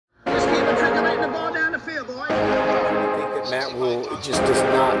just does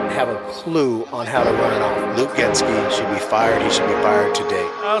not have a clue on how to run an offense. Luke Getsky should be fired. He should be fired today.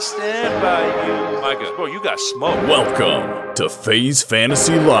 I'll stand by you. Micah, bro, you got smoked. Welcome to FaZe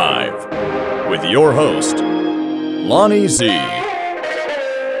Fantasy Live with your host, Lonnie Z.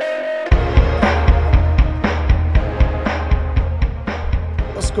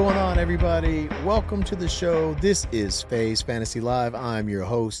 What's going on, everybody? Welcome to the show. This is FaZe Fantasy Live. I'm your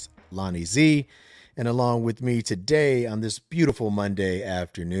host, Lonnie Z. And along with me today on this beautiful Monday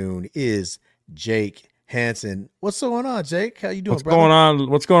afternoon is Jake Hansen. What's going on, Jake? How you doing, brother?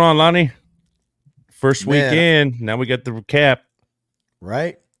 What's going on, Lonnie? First weekend. Now we got the recap.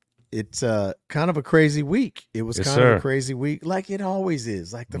 Right? It's kind of a crazy week. It was kind of a crazy week, like it always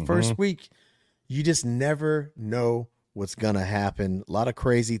is. Like the first week, you just never know what's going to happen. A lot of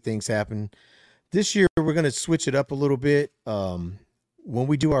crazy things happen. This year, we're going to switch it up a little bit. When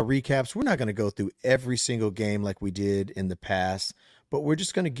we do our recaps, we're not going to go through every single game like we did in the past, but we're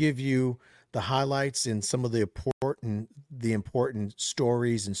just going to give you the highlights and some of the important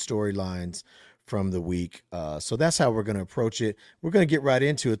stories and storylines from the week. So that's how we're going to approach it. We're going to get right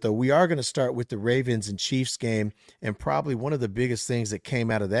into it, though. We are going to start with the Ravens and Chiefs game, and probably one of the biggest things that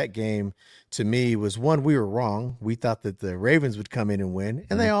came out of that game to me was, one, we were wrong. We thought that the Ravens would come in and win,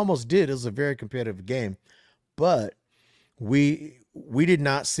 and they almost did. It was a very competitive game, but we did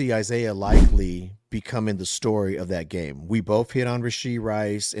not see Isaiah Likely becoming the story of that game. We both hit on Rashee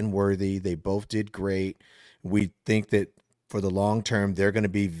Rice and Worthy. They both did great. We think that for the long term, they're going to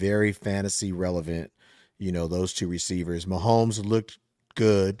be very fantasy relevant, those two receivers. Mahomes looked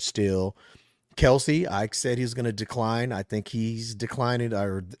good still. Kelsey, I said he's going to decline. I think he's declining.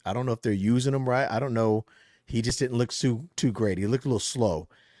 Or I don't know if they're using him right. I don't know. He just didn't look too great. He looked a little slow.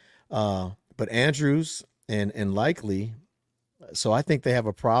 But Andrews and Likely, so I think they have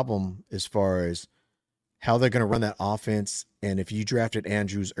a problem as far as how they're going to run that offense. And if you drafted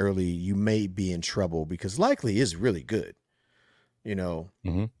Andrews early, you may be in trouble because Likely is really good,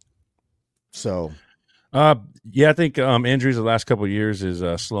 So, I think Andrews the last couple of years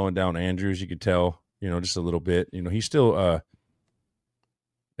is slowing down Andrews. You could tell, just a little bit. He's still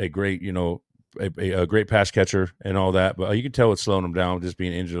a great, a great pass catcher and all that, but you can tell it's slowing him down just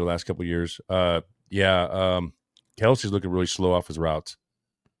being injured the last couple of years. Kelsey's looking really slow off his routes.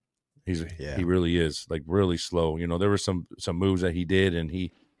 He really is, like, really slow. There were some moves that he did, and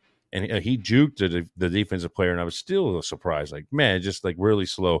he juked the defensive player, and I was still surprised. Like, man, just like really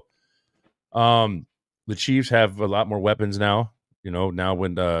slow. The Chiefs have a lot more weapons now. Now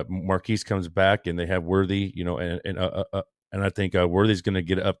when Marquise comes back and they have Worthy, and I think Worthy's going to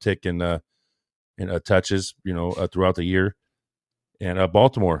get an uptick in touches, throughout the year. And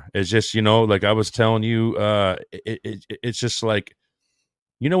Baltimore is just, like I was telling you, it's just like,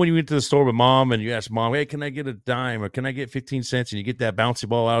 when you went to the store with mom and you ask mom, hey, can I get a dime or can I get 15 cents? And you get that bouncy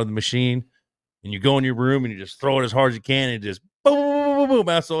ball out of the machine and you go in your room and you just throw it as hard as you can and just boom, boom, boom, boom,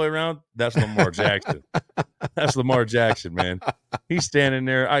 bounce all the way around. That's Lamar Jackson. That's Lamar Jackson, man. He's standing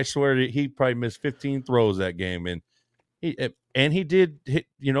there. I swear he probably missed 15 throws that game. And he did hit,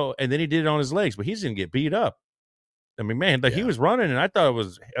 and then he did it on his legs, but he's going to get beat up. I mean, man, he was running, and I thought it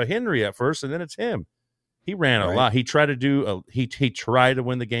was Henry at first, and then it's him. He ran a lot. He tried to do he tried to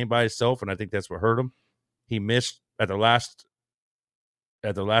win the game by himself, and I think that's what hurt him. He missed at the last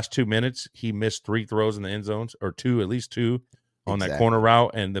 2 minutes. He missed 3 throws in the end zones, or at least two on that corner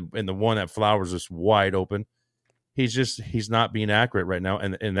route, and the one that Flowers is wide open. He's not being accurate right now,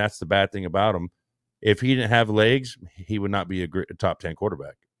 and that's the bad thing about him. If he didn't have legs, he would not be a top 10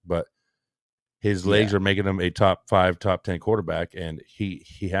 quarterback, but his legs are making him a top 5, top 10 quarterback, and he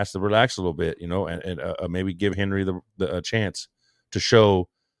has to relax a little bit, and maybe give Henry the chance to show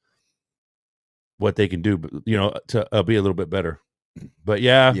what they can do, to be a little bit better. But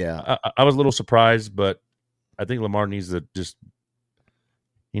I was a little surprised, but I think Lamar needs to just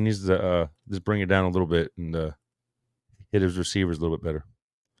bring it down a little bit and hit his receivers a little bit better.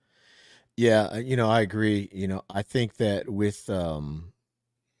 Yeah, I agree. I think that with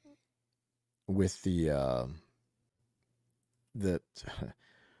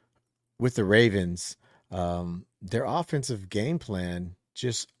the Ravens, their offensive game plan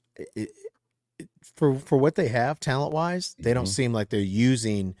just for what they have talent wise, they don't seem like they're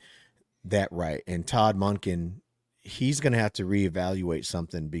using that right. And Todd Monken, he's going to have to reevaluate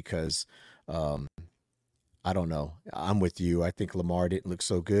something because I don't know. I'm with you. I think Lamar didn't look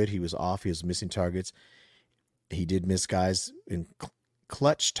so good. He was off. He was missing targets. He did miss guys in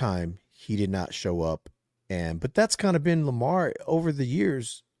clutch time. He did not show up. But that's kind of been Lamar over the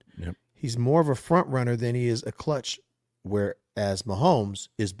years. Yep. He's more of a front runner than he is a clutch, whereas Mahomes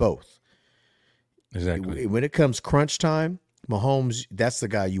is both. Exactly. When it comes crunch time, Mahomes, that's the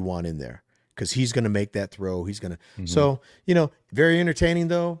guy you want in there because he's going to make that throw. He's going to. So, very entertaining,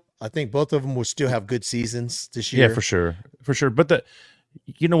 though. I think both of them will still have good seasons this year. Yeah, for sure. For sure. But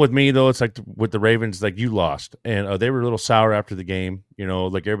with me, though, it's like with the Ravens, like you lost. And they were a little sour after the game.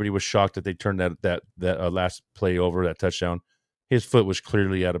 Like everybody was shocked that they turned that last play over, that touchdown. His foot was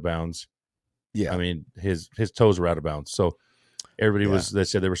clearly out of bounds. Yeah. I mean, his toes were out of bounds. So everybody they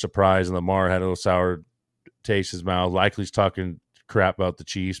said they were surprised, and Lamar had a little sour taste in his mouth. Likely's talking crap about the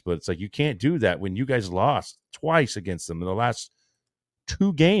Chiefs, but it's like you can't do that when you guys lost twice against them in the last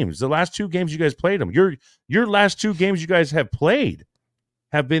 2 games. The last 2 games you guys played them. Your last 2 games you guys have played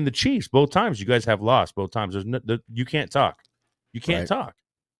have been the Chiefs. Both times you guys have lost. Both times you can't talk. You can't talk.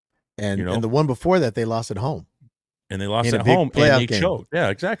 And the one before that they lost at home. And they lost at home and they choked. Yeah,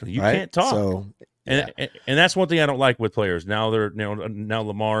 exactly. You can't talk. So, and that's one thing I don't like with players. Now now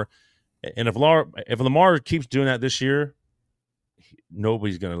Lamar, and if Lamar keeps doing that this year,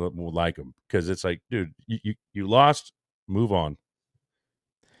 nobody's gonna like him because it's like, dude, you lost, move on.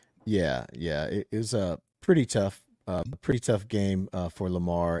 Yeah, it was a pretty tough game for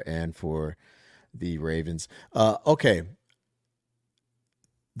Lamar and for the Ravens. Okay.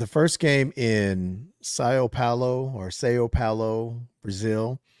 The first game in Sao Paulo,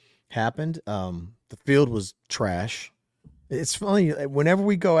 Brazil happened. The field was trash. It's funny, whenever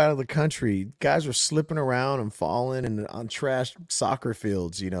we go out of the country, guys are slipping around and falling and on trash soccer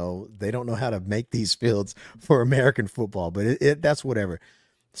fields. They don't know how to make these fields for American football, but that's whatever.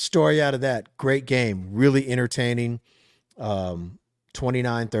 Story out of that, great game, really entertaining.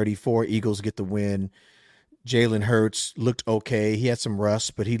 29-34, Eagles get the win. Jalen Hurts looked okay. He had some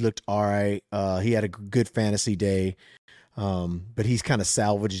rust, but he looked all right. He had a good fantasy day, but he's kind of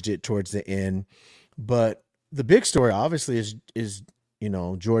salvaged it towards the end. But the big story, obviously, is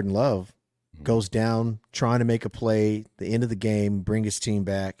Jordan Love goes down trying to make a play, the end of the game, bring his team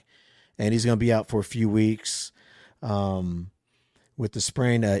back, and he's going to be out for a few weeks with the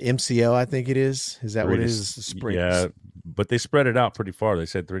sprain MCL, I think it is. Is that what it is? The sprain. Yeah, but they spread it out pretty far. They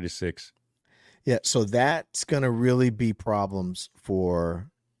said 3 to 6. Yeah, so that's going to really be problems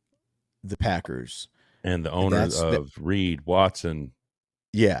for the Packers. And the owners of Reed, Watson,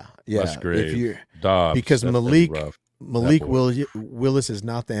 Musgrave, Dobbs. Because Malik Willis is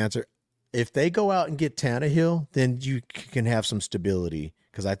not the answer. If they go out and get Tannehill, then you can have some stability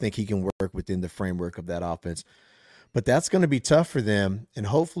because I think he can work within the framework of that offense. But that's going to be tough for them, and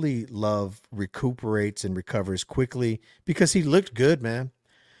hopefully Love recuperates and recovers quickly because he looked good, man.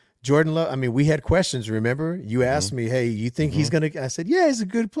 Jordan Love, I mean, we had questions, remember? You asked me, hey, you think he's going to – I said, yeah, he's a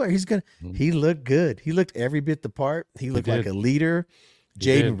good player. He's going to He looked good. He looked every bit the part. He looked like a leader.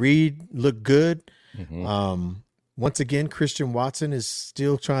 Jaden Reed looked good. Once again, Christian Watson is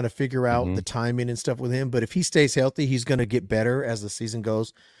still trying to figure out the timing and stuff with him. But if he stays healthy, he's going to get better as the season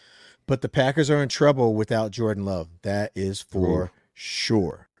goes. But the Packers are in trouble without Jordan Love. That is for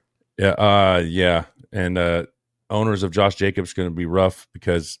sure. Yeah. And owners of Josh Jacobs going to be rough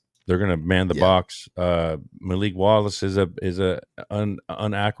because – they're going to man the box. Malik Wallace is a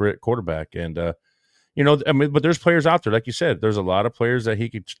inaccurate quarterback, and but there's players out there, like you said. There's a lot of players that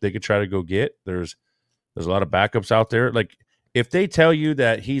they could try to go get. There's a lot of backups out there. Like if they tell you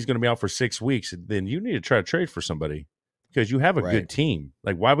that he's going to be out for 6 weeks, then you need to try to trade for somebody because you have a good team.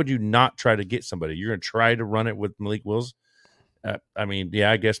 Like why would you not try to get somebody? You're going to try to run it with Malik Willis.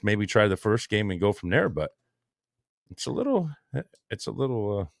 I guess maybe try the first game and go from there, but it's a little.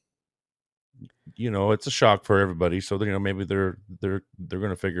 It's a shock for everybody. So maybe they're going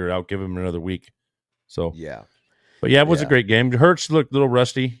to figure it out. Give him another week. So but it was a great game. Hurts looked a little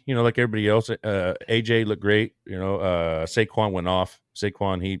rusty, like everybody else. AJ looked great. Saquon went off.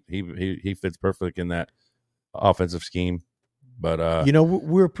 Saquon he fits perfect in that offensive scheme. But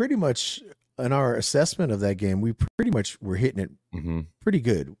we're pretty much in our assessment of that game. We pretty much were hitting it pretty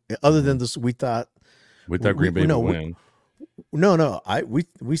good. Other than this, we thought Green Bay would win. No. I said we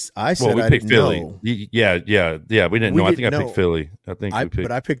I picked didn't Philly. know. Yeah. We didn't know. I think I picked Philly.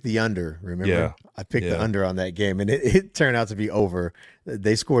 But I picked the under. Remember? Yeah. I picked the under on that game, and it turned out to be over.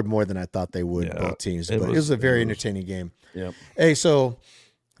 They scored more than I thought they would. Both teams, but it was a very entertaining game. Yeah. Hey, so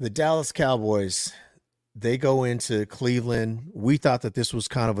the Dallas Cowboys, they go into Cleveland. We thought that this was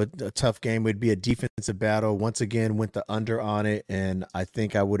kind of a tough game. It would be a defensive battle. Once again, went the under on it, and I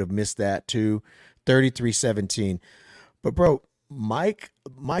think I would have missed that too. 33-17. But, bro, my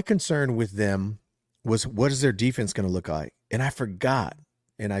concern with them was what is their defense going to look like? And I forgot,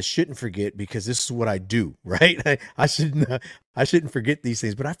 and I shouldn't forget because this is what I do, right? I shouldn't forget these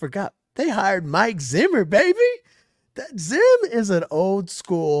things, but I forgot. They hired Mike Zimmer, baby. That Zim is an old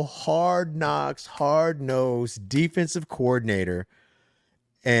school, hard knocks, hard nosed defensive coordinator,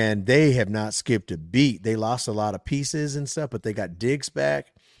 and they have not skipped a beat. They lost a lot of pieces and stuff, but they got Diggs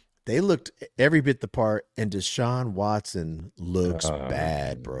back. They looked every bit the part, and Deshaun Watson looks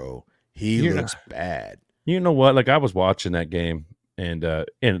bad, bro. He looks bad. You know what? Like, I was watching that game, and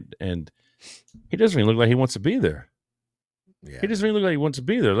he doesn't even look like he wants to be there. Yeah. He doesn't even look like he wants to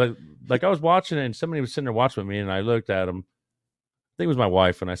be there. Like I was watching it, and somebody was sitting there watching with me, and I looked at him. I think it was my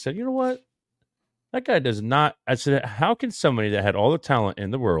wife, and I said, "You know what? That guy does not." I said, "How can somebody that had all the talent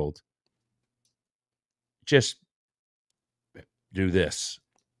in the world just do this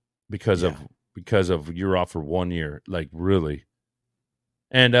because of you're off for 1 year? Like, really?"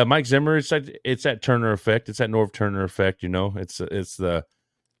 And Mike Zimmer, it's that Turner effect. It's that Norv Turner effect. You know, it's the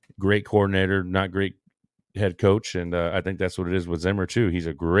great coordinator, not great head coach, and I think that's what it is with Zimmer too. He's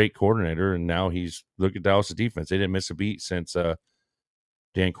a great coordinator, and now look at Dallas' defense. They didn't miss a beat since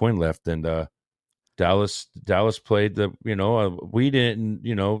Dan Quinn left, and Dallas played we thought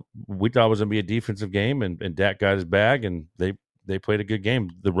it was gonna be a defensive game, and Dak got his bag, and they played a good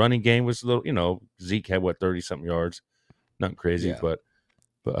game. The running game was a little, Zeke had 30-something yards, nothing crazy, but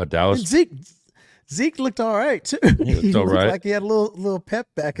Dallas. Zeke looked all right too. He looked like he had a little pep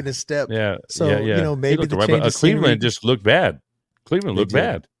back in his step. Yeah. So maybe the right, but Cleveland just looked bad. Cleveland looked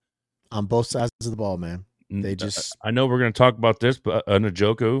bad on both sides of the ball, man. They just. I know we're going to talk about this, but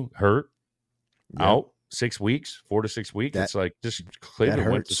Njoku hurt out 6 weeks, 4 to 6 weeks. It's like just Cleveland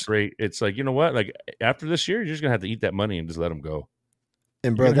went to straight. It's like, you know what? Like, after this year, you're just going to have to eat that money and just let him go.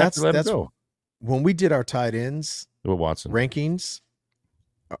 And bro, that's when we did our tight ends rankings.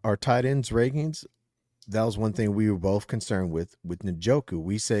 Our tight ends rankings, that was one thing we were both concerned with Njoku.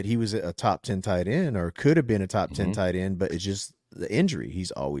 We said he was a top 10 tight end, or could have been a top 10 tight end, but it's just the injury. He's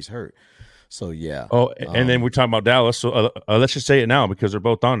always hurt. So, yeah. Oh, and then we're talking about Dallas. So let's just say it now because they're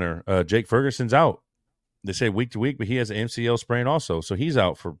both on there. Jake Ferguson's out. They say week to week, but he has an MCL sprain also. So he's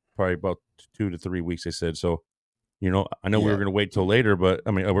out for probably about 2 to 3 weeks, they said. So, I know we were going to wait till later, but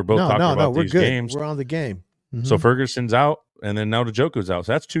I mean, we're both talking about these games. We're on the game. Mm-hmm. So Ferguson's out, and then now Njoku's out.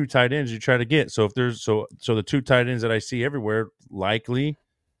 So that's 2 tight ends you try to get. So if there's so the 2 tight ends that I see everywhere, Likely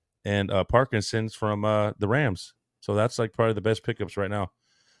and Parkinson's from the Rams. So that's like probably the best pickups right now.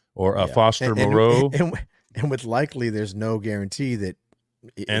 Or Foster Moreau. And with Likely, there's no guarantee that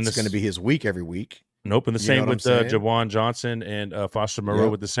it's going to be his week every week. Nope. And the same with Jawan Johnson and Foster Moreau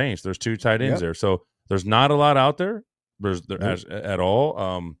with the Saints. There's 2 tight ends there. So there's not a lot out there. At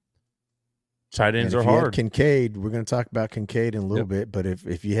all. Tight ends are hard. Kincaid, we're going to talk about Kincaid in a little bit, but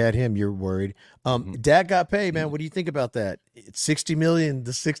if you had him, you're worried. Dak got paid, man. What do you think about that? It's $60 million,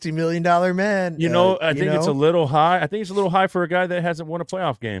 the $60 million man. I think it's a little high. I think it's a little high for a guy that hasn't won a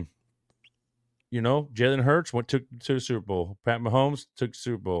playoff game. Jalen Hurts took to the Super Bowl. Pat Mahomes took the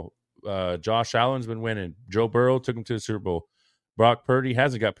Super Bowl. Josh Allen's been winning. Joe Burrow took him to the Super Bowl. Brock Purdy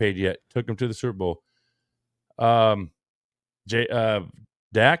hasn't got paid yet. Took him to the Super Bowl.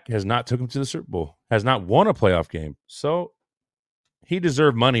 Dak has not took him to the Super Bowl, has not won a playoff game. So he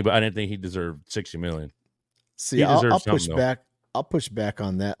deserved money, but I didn't think he deserved $60 million. See, I'll push back. I'll push back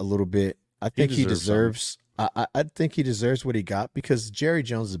on that a little bit. I think he deserves I think he deserves what he got because Jerry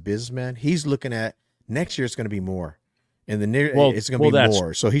Jones is a businessman. He's looking at next year it's going to be more. And it's going to be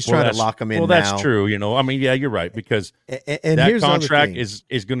more. So he's trying to lock him in now. Well, that's true. I mean, yeah, you're right because and that contract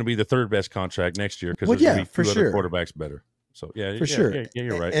is going to be the 3rd best contract next year because there's going to be 2 other quarterbacks better. So, yeah, sure. Yeah,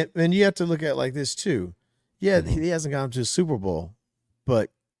 you're right. And you have to look at it like this, too. Yeah, he hasn't gone to the Super Bowl,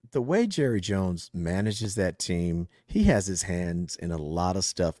 but the way Jerry Jones manages that team, he has his hands in a lot of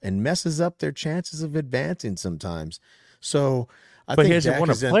stuff and messes up their chances of advancing sometimes. So, I think he hasn't won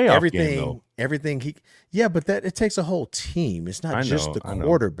a playoff game, though. Everything but it takes a whole team. It's not just the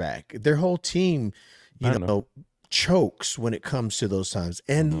quarterback. Their whole team, chokes when it comes to those times.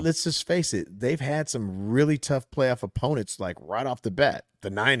 And let's just face it, they've had some really tough playoff opponents like right off the bat. The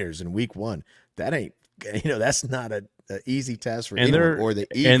Niners in week 1. That ain't that's not an easy task for anyone or the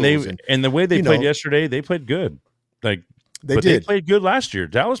Eagles. And the way they played yesterday, they played good. Like they played good last year.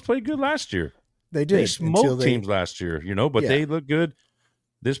 Dallas played good last year. They did. They smoked teams last year, but they look good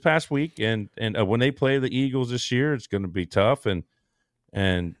this past week. And when they play the Eagles this year, it's going to be tough. And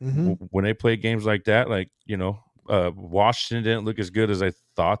when they play games like that, Washington didn't look as good as I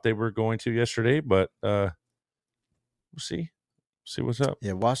thought they were going to yesterday, but we'll see. See what's up.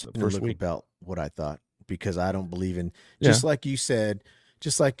 Yeah, Washington looked about what I thought because I don't believe in just like you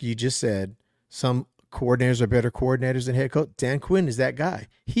just said, some coordinators are better coordinators than head coach. Dan Quinn is that guy.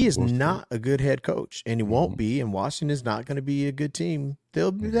 He is not a good head coach, and he won't be. And Washington is not going to be a good team.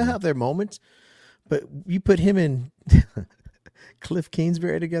 They'll have their moments, But you put him in Cliff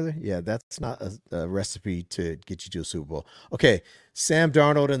Kingsbury together? Yeah, that's not a recipe to get you to a Super Bowl. Okay, Sam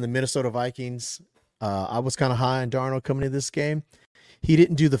Darnold and the Minnesota Vikings. I was kind of high on Darnold coming into this game. He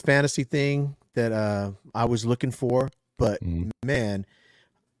didn't do the fantasy thing that I was looking for, but man,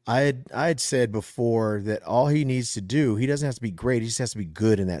 I had said before that all he needs to do, he doesn't have to be great, he just has to be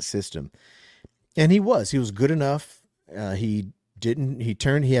good in that system. And he was good enough. He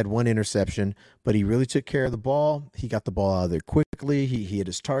had one interception, but he really took care of the ball. He got the ball out of there quickly. He hit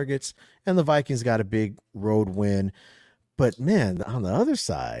his targets, and the Vikings got a big road win. But man, on the other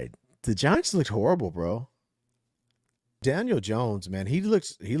side, the Giants looked horrible, bro. Daniel Jones, man, he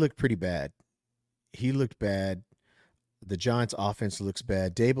looked pretty bad. He looked bad. The Giants offense looks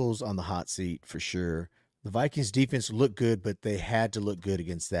bad. Dable's on the hot seat for sure. The Vikings defense looked good, but they had to look good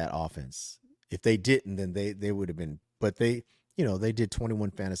against that offense. If they didn't, then they would have been, but they did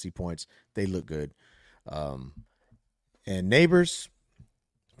 21 fantasy points. They look good. And Neighbors,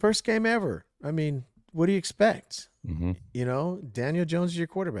 first game ever. I mean, what do you expect? Daniel Jones is your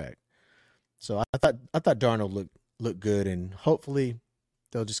quarterback. So I thought Darnold looked good, and hopefully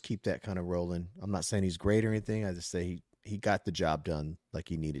they'll just keep that kind of rolling. I'm not saying he's great or anything. I just say he got the job done like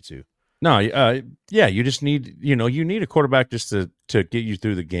he needed to. No, you just need, you need a quarterback just to get you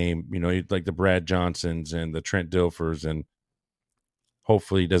through the game. Like the Brad Johnsons and the Trent Dilfers, and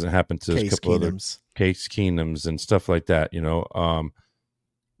hopefully it doesn't happen to Case Keenums and stuff like that.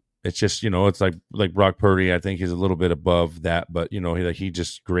 It's just, it's like Brock Purdy. I think he's a little bit above that, but he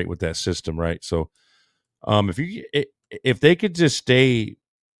just great with that system, right? So, if they could just stay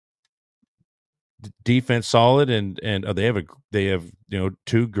defense solid and they have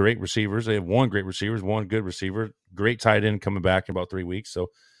two great receivers. They have one great receiver, one good receiver, great tight end coming back in about 3 weeks.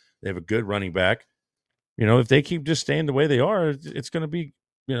 So they have a good running back. If they keep just staying the way they are, it's going to be,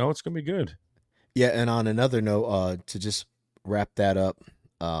 it's going to be good. Yeah. And on another note, to just wrap that up,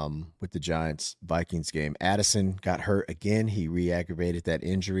 with the Giants Vikings game, Addison got hurt again. He re-aggravated that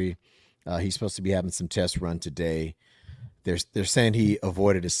injury. He's supposed to be having some tests run today. They're saying he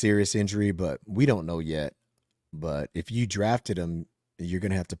avoided a serious injury, but we don't know yet. But if you drafted him, you're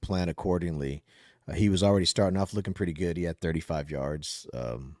going to have to plan accordingly. He was already starting off looking pretty good. He had 35 yards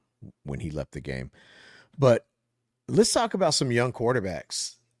when he left the game. But let's talk about some young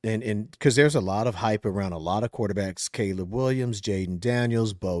quarterbacks. And because there's a lot of hype around a lot of quarterbacks, Caleb Williams, Jaden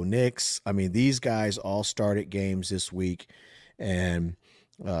Daniels, Bo Nix. I mean, these guys all started games this week and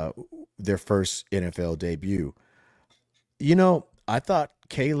their first NFL debut. I thought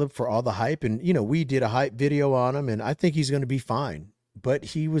Caleb, for all the hype, and, we did a hype video on him, and I think he's going to be fine. But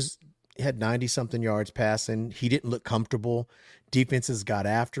he had 90-something yards passing. He didn't look comfortable. Defenses got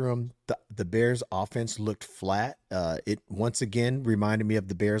after him. The Bears offense looked flat. It once again reminded me of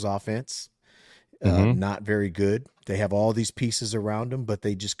the Bears offense. Not very good. They have all these pieces around them, but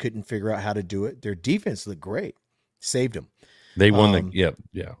they just couldn't figure out how to do it. Their defense looked great. Saved them. They won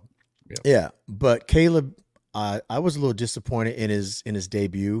Yeah. But Caleb, I was a little disappointed in his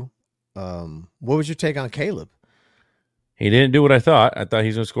debut. What was your take on Caleb? He didn't do what I thought. I thought he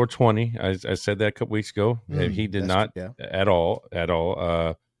was going to score 20. I said that a couple weeks ago. He did not at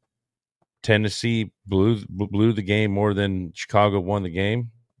all. Tennessee blew the game more than Chicago won the game.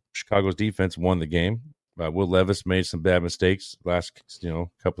 Chicago's defense won the game. Will Levis made some bad mistakes last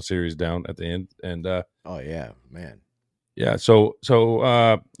couple series down at the end. And oh yeah, man. Yeah, so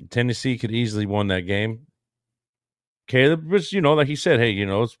Tennessee could easily won that game. Caleb was, like he said, hey,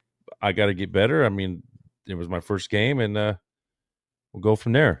 I got to get better. I mean, it was my first game, and we'll go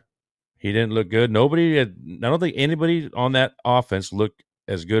from there. He didn't look good. I don't think anybody on that offense looked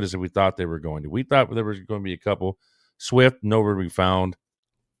as good as we thought they were going to. We thought there was going to be a couple. Swift, nowhere to be found.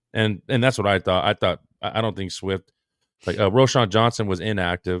 And that's what I thought. I don't think Swift, like Roshan Johnson was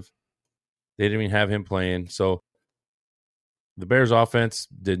inactive. They didn't even have him playing. So the Bears offense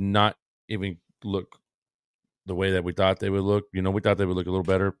did not even look the way that we thought they would look. We thought they would look a little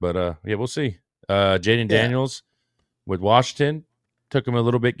better, but we'll see. Jaden Daniels with Washington took him a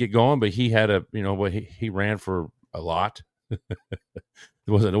little bit get going, but he had he ran for a lot. It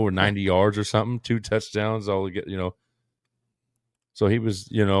wasn't over 90 yards or something, 2 touchdowns, all get, So he was,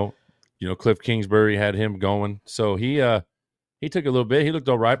 Cliff Kingsbury had him going. So he took a little bit. He looked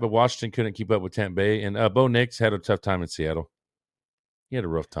all right, but Washington couldn't keep up with Tampa Bay. And Bo Nix had a tough time in Seattle. He had a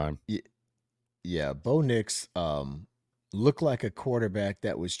rough time. Yeah, Bo Nix looked like a quarterback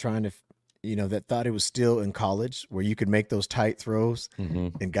that was trying to, that thought he was still in college, where you could make those tight throws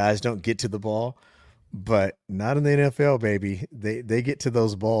and guys don't get to the ball. but not in the NFL, baby. They get to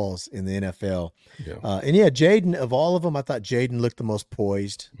those balls in the NFL. Yeah. And yeah, Jaden, of all of them, I thought Jaden looked the most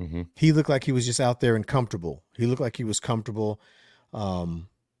poised. Mm-hmm. He looked like he was just out there and comfortable. He looked like he was comfortable.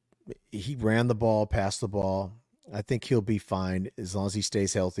 He ran the ball, passed the ball. I think he'll be fine as long as he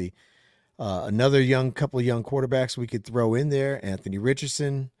stays healthy. Another couple of young quarterbacks we could throw in there. Anthony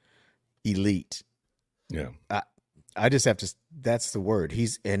Richardson, elite. Yeah. I just have to, that's the word.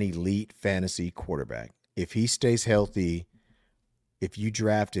 He's an elite fantasy quarterback. If he stays healthy, if you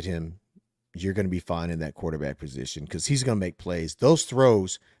drafted him, you're going to be fine in that quarterback position because he's going to make plays. Those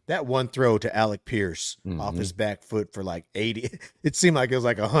throws, that one throw to Alec Pierce off his back foot for like 80, it seemed like it was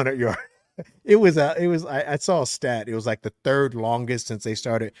like 100 yards. I saw a stat. It was like the third longest since they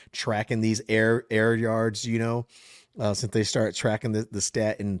started tracking these air yards, since they started tracking the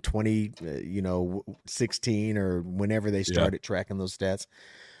stat in 2016 or whenever they started tracking those stats.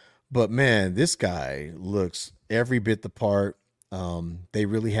 But man, this guy looks every bit the part. They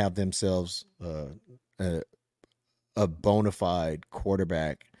really have themselves a bona fide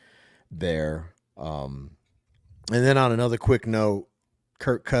quarterback there. And then on another quick note,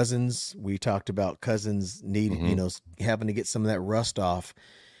 Kirk Cousins, we talked about Cousins needing, having to get some of that rust off.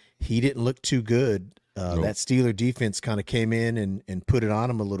 He didn't look too good. Nope. That Steeler defense kind of came in and put it on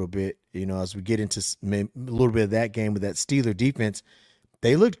him a little bit, as we get into a little bit of that game with that Steeler defense.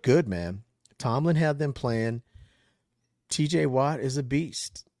 They looked good, man. Tomlin had them playing. TJ Watt is a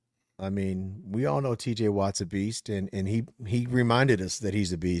beast. I mean, we all know TJ Watt's a beast, and he reminded us that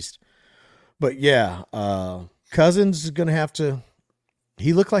he's a beast. But yeah, Cousins is going to have to,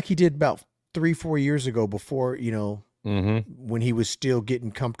 he looked like he did about 3-4 years ago before, when he was still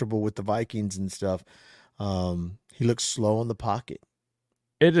getting comfortable with the Vikings and stuff. He looked slow in the pocket.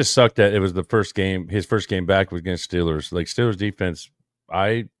 It just sucked that it was his first game back was against Steelers. Like Steelers defense,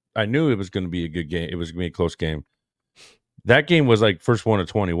 I knew it was going to be a good game. It was going to be a close game. That game was like first one of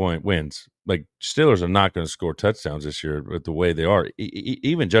 21 wins. Like Steelers are not going to score touchdowns this year with the way they are.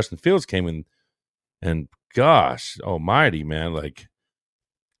 Even Justin Fields came in, and gosh almighty, man, like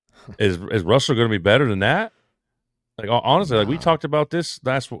is Russell going to be better than that? Like honestly, like we talked about this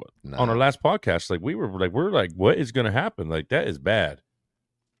on our last podcast. Like we're like, what is going to happen? Like that is bad.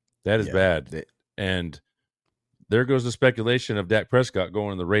 That is bad. And there goes the speculation of Dak Prescott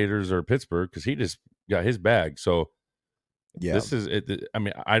going to the Raiders or Pittsburgh because he just got his bag. So this is it. I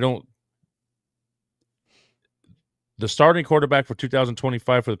mean, the starting quarterback for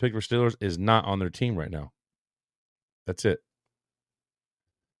 2025 for the Pittsburgh Steelers is not on their team right now. That's it.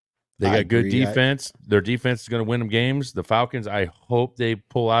 They got good defense. Their defense is going to win them games. The Falcons, I hope they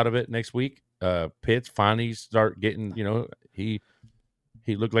pull out of it next week. Pitts finally start getting, he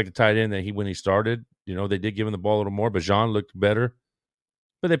looked like the tight end that when he started. They did give him the ball a little more, but Jean looked better.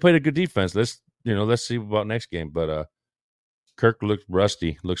 But they played a good defense. Let's see about next game. But Kirk looked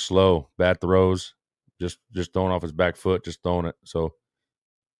rusty, looked slow, bad throws, just throwing off his back foot, just throwing it. So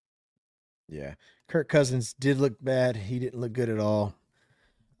yeah, Kirk Cousins did look bad. He didn't look good at all.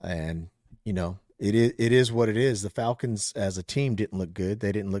 And, it is what it is. The Falcons as a team didn't look good.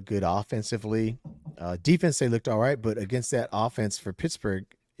 They didn't look good offensively. Defense, they looked all right. But against that offense for Pittsburgh,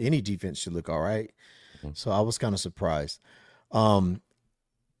 any defense should look all right. Mm-hmm. So I was kind of surprised. What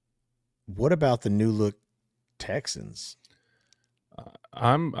about the new look Texans?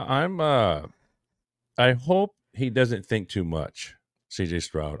 I hope he doesn't think too much, CJ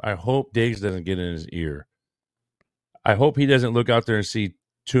Stroud. I hope Diggs doesn't get in his ear. I hope he doesn't look out there and see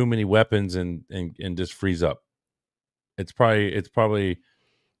too many weapons and just freeze up. It's probably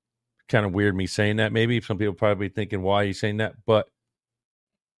kind of weird me saying that. Maybe some people probably thinking why he's saying that, but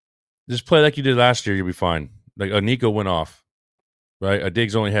just play like you did last year, you'll be fine. Like Nico went off, right?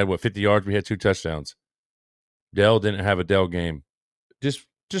 Diggs only had 50 yards. We had 2 touchdowns. Dell didn't have a Dell game. Just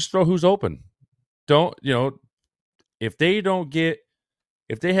throw who's open. Don't if they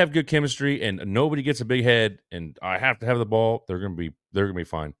have good chemistry and nobody gets a big head and I have to have the ball, they're gonna be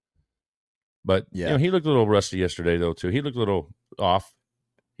fine. But he looked a little rusty yesterday though too. He looked a little off.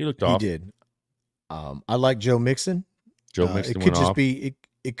 He looked off. He did. I like Joe Mixon. It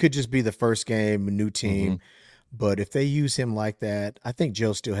could just be the first game, a new team. But if they use him like that, I think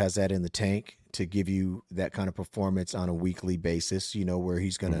Joe still has that in the tank to give you that kind of performance on a weekly basis, where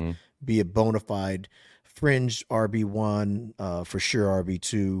he's going to be a bona fide fringe RB1, for sure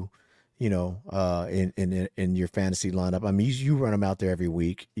RB2, in your fantasy lineup. I mean, you run him out there every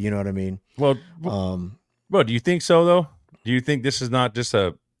week. You know what I mean? Well, do you think so though? Do you think this is not just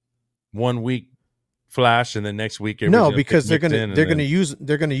a 1 week flash and then next week? No, because they're going to use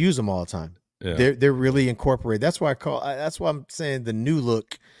them all the time. Yeah. They're really incorporated. That's why I'm saying the new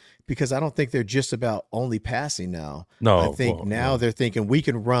look because I don't think they're just about only passing now. No, I think they're thinking we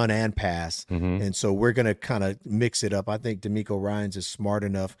can run and pass, and so we're going to kind of mix it up. I think DeMeco Ryans is smart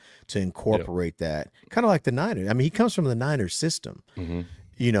enough to incorporate that, kind of like the Niners. I mean, he comes from the Niners system.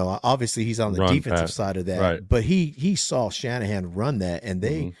 You know, obviously he's on the defensive side of that, but he saw Shanahan run that, and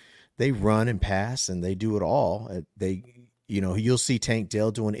they run and pass and they do it all. You'll see Tank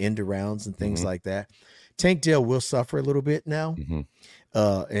Dell doing end arounds and things like that. Tank Dell will suffer a little bit now.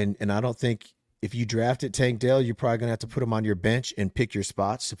 And I don't think if you drafted Tank Dell, you're probably gonna have to put him on your bench and pick your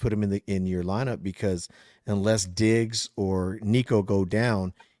spots to put him in your lineup, because unless Diggs or Nico go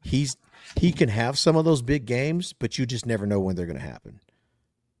down, he can have some of those big games, but you just never know when they're gonna happen.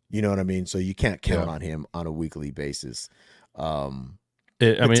 You know what I mean? So you can't count on him on a weekly basis.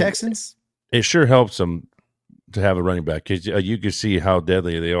 Texans, it sure helps them to have a running back, because you can see how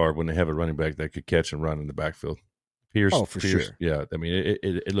deadly they are when they have a running back that could catch and run in the backfield. Pierce, sure. Yeah, I mean,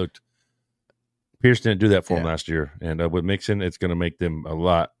 it looked. Pierce didn't do that for him last year, and with Mixon, it's going to make them a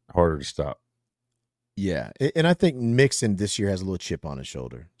lot harder to stop. Yeah, and I think Mixon this year has a little chip on his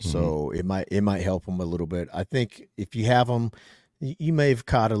shoulder, so it might help him a little bit. I think if you have him, you may have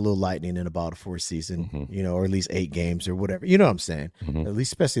caught a little lightning in a bottle for a season, or at least 8 games or whatever. You know what I'm saying? At least,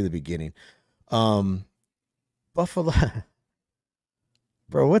 especially the beginning. Buffalo,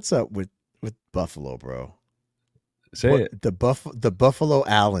 bro, what's up with Buffalo, bro? Say it. The Buffalo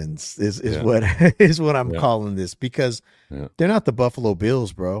Allens is what I'm calling this, because they're not the Buffalo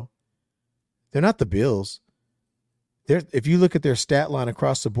Bills, bro. They're not the Bills. If you look at their stat line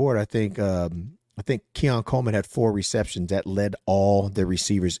across the board, I think Keon Coleman had 4 receptions. That led all the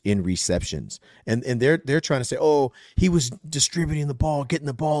receivers in receptions, and they're trying to say, oh, he was distributing the ball, getting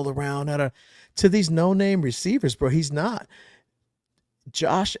the ball around to these no-name receivers, bro. He's not.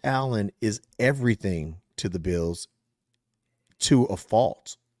 Josh Allen is everything to the Bills, to a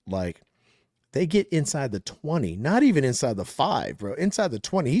fault. Like, they get inside the 20, not even inside the 5, bro. Inside the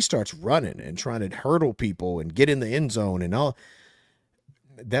 20, he starts running and trying to hurdle people and get in the end zone and all.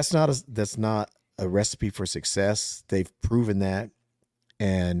 That's not a recipe for success. They've proven that,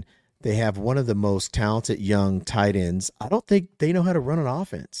 and they have one of the most talented young tight ends. I don't think they know how to run an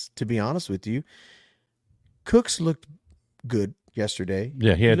offense, to be honest with you. Cooks looked good yesterday.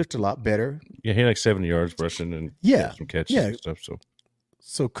 Yeah, he looked a lot better. Yeah, he had like 70 yards rushing and some catches and stuff.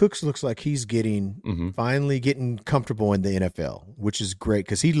 So Cooks looks like he's finally getting comfortable in the NFL, which is great,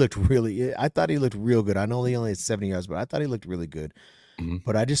 because he looked I thought he looked real good. I know he only had 70 yards, but I thought he looked really good.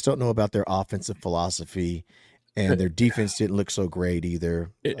 But I just don't know about their offensive philosophy, and their defense didn't look so great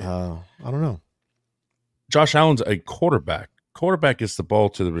either. I don't know. Josh Allen's a quarterback. Quarterback gets the ball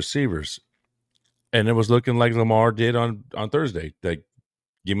to the receivers. And it was looking like Lamar did on Thursday. Like,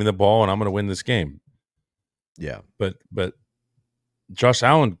 give me the ball and I'm going to win this game. Yeah. But Josh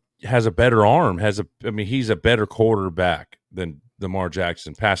Allen has a better arm, he's a better quarterback than Lamar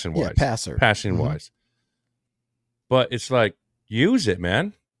Jackson passing-wise. Passer. Passing-wise. But it's like, use it,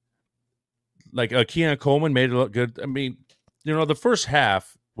 man. Like, Keon Coleman made it look good. I mean, the first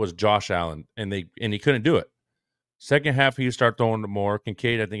half was Josh Allen, and he couldn't do it. Second half, he started throwing more.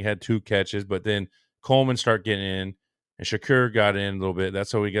 Kincaid, I think, had 2 catches, but then Coleman started getting in, and Shakur got in a little bit.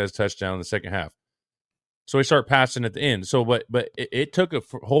 That's how he got his touchdown in the second half. So he started passing at the end. So, but it took a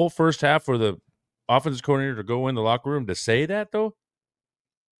whole first half for the offensive coordinator to go in the locker room to say that, though.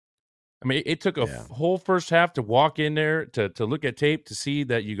 I mean, it took a whole first half to walk in there to look at tape to see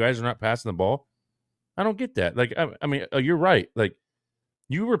that you guys are not passing the ball. I don't get that. Like, I mean, you're right. Like,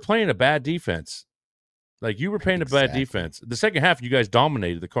 you were playing a bad defense. Like, you were playing a bad defense. The second half, you guys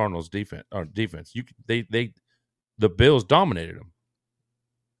dominated the Cardinals' defense. The Bills dominated them.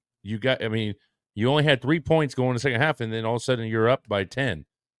 You only had 3 points going in the second half, and then all of a sudden you're up by 10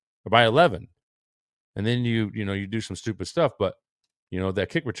 or by 11, and then you do some stupid stuff, but that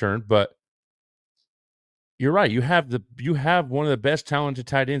kick return. But you're right. You have one of the best talented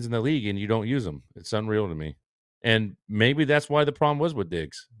tight ends in the league, and you don't use them. It's unreal to me. And maybe that's why the problem was with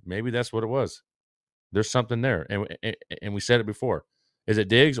Diggs. Maybe that's what it was. There's something there, and we said it before. Is it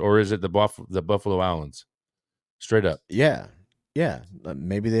Diggs or is it the Buffalo Allens? Straight up. Yeah.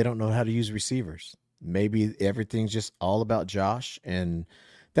 Maybe they don't know how to use receivers. Maybe everything's just all about Josh, and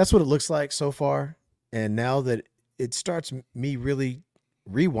that's what it looks like so far. And now that it starts me really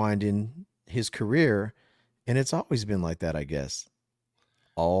rewinding his career, and it's always been like that, I guess.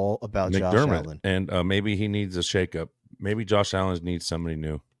 All about Josh Allen. And maybe he needs a shakeup. Maybe Josh Allen needs somebody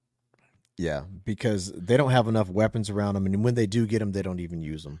new. Yeah, because they don't have enough weapons around them, and when they do get them, they don't even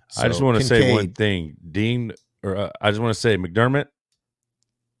use them. So I just want to say one thing, I just want to say, McDermott,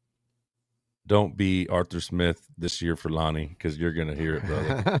 don't be Arthur Smith this year for Lonnie, because you're gonna hear it,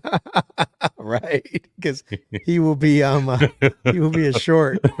 brother. Right, because he will be a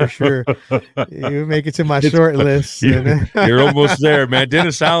short for sure. He will make it to my short list. You're almost there, man.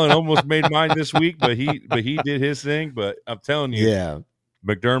 Dennis Allen almost made mine this week, but he did his thing. But I'm telling you, yeah,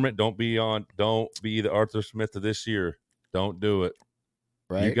 McDermott, don't be the Arthur Smith of this year. Don't do it.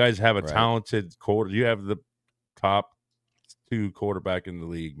 right. You guys have a talented quarter. You have the top 2 quarterback in the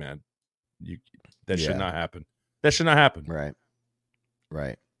league, man. Should not happen. That should not happen.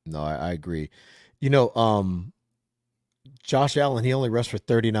 Right. No, I agree. Josh Allen, he only rushed for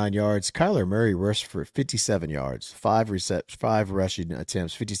 39 yards. Kyler Murray rushed for 57 yards, 5 rushing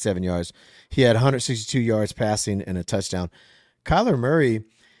attempts, 57 yards. He had 162 yards passing and a touchdown. Kyler Murray,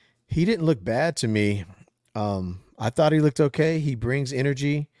 he didn't look bad to me. I thought he looked okay. He brings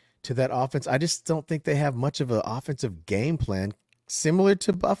energy to that offense. I just don't think they have much of an offensive game plan similar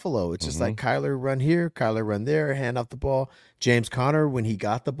to Buffalo. It's just like Kyler run here, Kyler run there, hand off the ball. James Conner, when he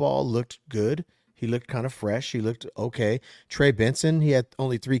got the ball, looked good. He looked kind of fresh. He looked okay. Trey Benson, he had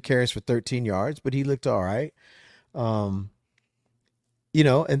only 3 carries for 13 yards, but he looked all right. And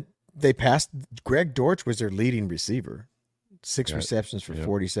they passed. Greg Dortch was their leading receiver. 6 receptions for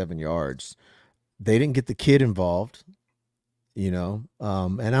 47 yards. They didn't get the kid involved, and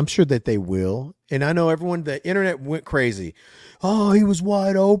I'm sure that they will. And I know the internet went crazy. Oh, he was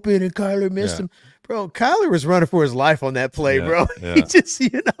wide open and Kyler missed him. Bro, Kyler was running for his life on that play, bro. Yeah. He just,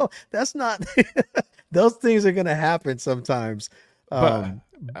 that's not – those things are going to happen sometimes. But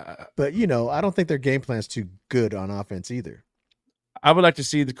I don't think their game plan is too good on offense either. I would like to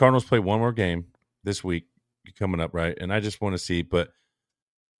see the Cardinals play one more game this week coming up, right? And I just want to see, but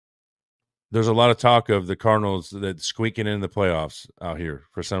there's a lot of talk of the Cardinals that squeaking in the playoffs out here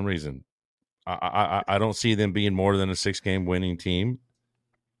for some reason. I don't see them being more than a 6-game winning team.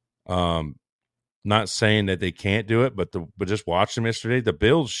 Not saying that they can't do it, but just watch them yesterday. The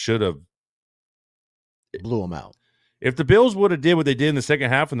Bills should have blew them out. If the Bills would have did what they did in the second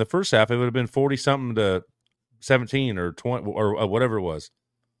half and the first half, it would have been 40-something to 17 or 20 or whatever it was.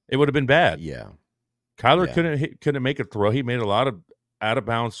 It would have been bad. Yeah. Kyler couldn't make a throw. He made a lot of out of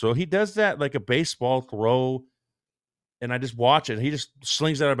bounds throw. He does that like a baseball throw, and I just watch it. He just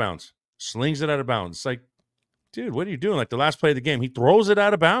slings it out of bounds. It's like, dude, what are you doing? Like the last play of the game, he throws it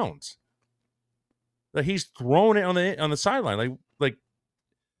out of bounds. Like he's throwing it on the sideline. Like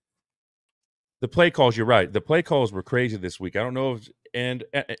the play calls. You're right. The play calls were crazy this week. I don't know and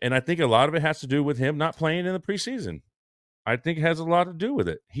I think a lot of it has to do with him not playing in the preseason. I think it has a lot to do with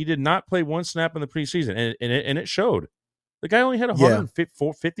it. He did not play one snap in the preseason, and it showed. The guy only had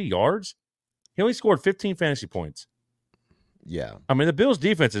 150 yards. He only scored 15 fantasy points. Yeah. I mean, the Bills'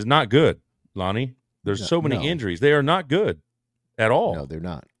 defense is not good, Lonnie. There's so many injuries. They are not good at all. No, they're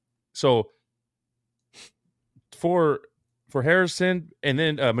not. So for Harrison and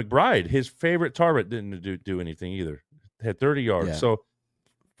then McBride, his favorite target didn't do anything either. Had 30 yards. Yeah. So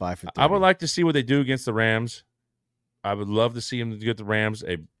 5 for 30. I would like to see what they do against the Rams. I would love to see him get the Rams.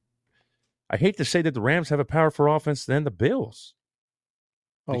 I hate to say that the Rams have a powerful offense than the Bills.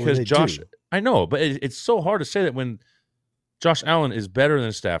 Because Josh, I know, but it's so hard to say that when Josh Allen is better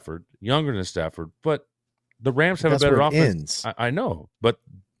than Stafford, younger than Stafford, but the Rams have a better offense. I know, but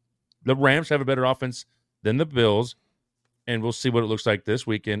the Rams have a better offense than the Bills, and we'll see what it looks like this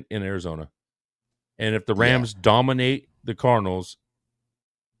weekend in Arizona. And if the Rams dominate the Cardinals,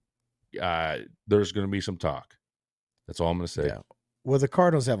 there's going to be some talk. That's all I'm going to say. Yeah. Well, the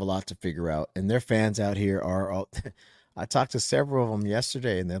Cardinals have a lot to figure out, and their fans out here are all I talked to several of them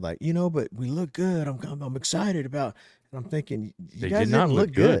yesterday, and they're like, but we look good. I'm excited about. And I'm thinking, you guys didn't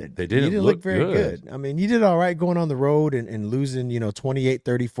look good. They didn't look very good. I mean, you did all right going on the road and losing,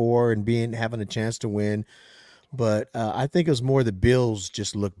 28-34 and having a chance to win. But I think it was more the Bills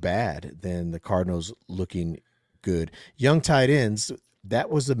just look bad than the Cardinals looking good. Young tight ends.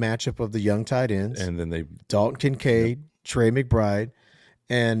 That was the matchup of the young tight ends. And then Dalton Kincaid, Trey McBride.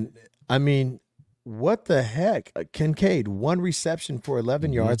 And, I mean, what the heck? Kincaid, 1 reception for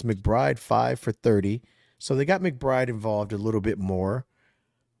 11 yards. McBride, 5 for 30. So they got McBride involved a little bit more.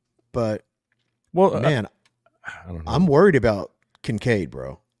 But, man, I don't know. I'm worried about Kincaid,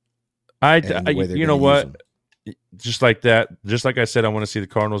 bro. You know what? Just like that, just like I said, I want to see the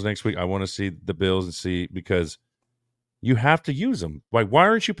Cardinals next week. I want to see the Bills and see because – you have to use them. Like, why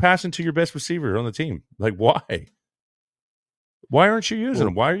aren't you passing to your best receiver on the team? Like, why? Why aren't you using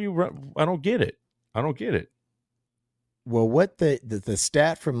them? Why are you? I don't get it. Well, what the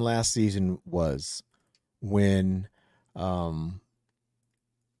stat from last season was when Joe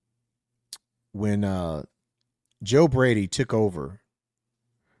Brady took over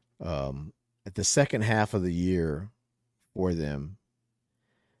at the second half of the year for them,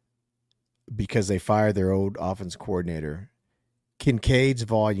 because they fired their old offense coordinator, Kincaid's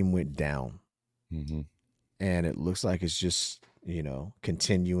volume went down. Mm-hmm. And it looks like it's just,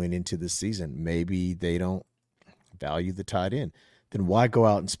 continuing into the season. Maybe they don't value the tight end. Then why go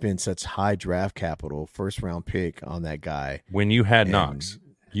out and spend such high draft capital, first round pick on that guy? When you had Knox.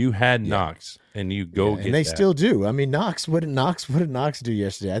 You had Knox, and you get and they still do. I mean, Knox. What did Knox do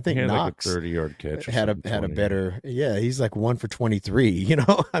yesterday? I think he had Knox like a 30-yard catch. had a better. Yeah, he's like 1 for 23.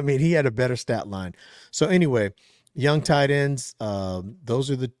 I mean, he had a better stat line. So anyway, young tight ends.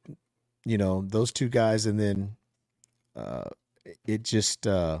 Those are the, those two guys, and then it just.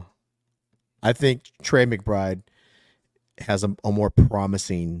 I think Trey McBride has a more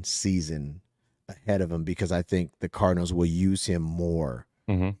promising season ahead of him, because I think the Cardinals will use him more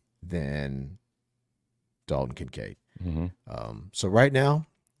than Dalton Kincaid. So right now,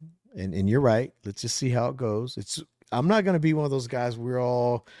 and you're right, let's just see how it goes. I'm not going to be one of those guys we're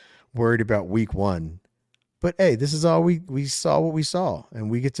all worried about week one, but hey, this is all we saw what we saw, and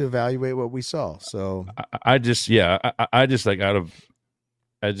we get to evaluate what we saw. So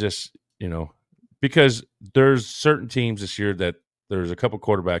because there's certain teams this year that there's a couple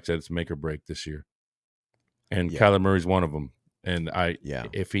quarterbacks that it's make or break this year, and Kyler Murray's one of them. And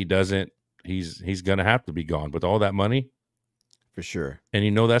if he doesn't, he's gonna have to be gone with all that money, for sure.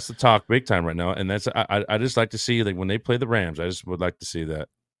 And that's the talk big time right now. And that's I just like to see, like, when they play the Rams, I just would like to see that.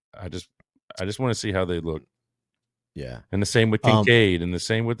 I just want to see how they look. Yeah, and the same with Kincaid, and the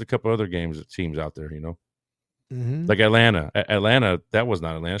same with a couple other teams out there. Like Atlanta, that was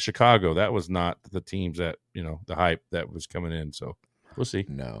not Atlanta. Chicago, that was not the teams that the hype that was coming in. So we'll see.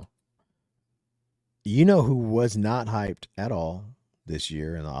 No. Who was not hyped at all this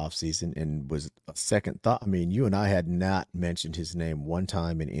year in the offseason and was a second thought? I mean, you and I had not mentioned his name one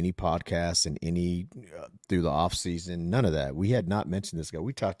time in any podcast and any through the offseason. None of that. We had not mentioned this guy.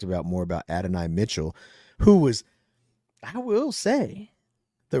 We talked more about Adonai Mitchell, who was, I will say,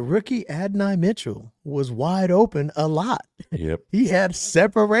 the rookie Adonai Mitchell was wide open a lot. Yep. He had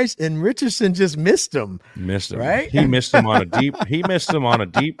separation, and Richardson just missed him. Right? He missed him on a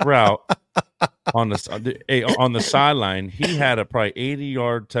deep route. On the sideline, he had a probably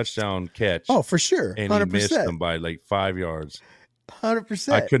 80-yard touchdown catch. Oh, for sure, 100%. And he missed him by like 5 yards.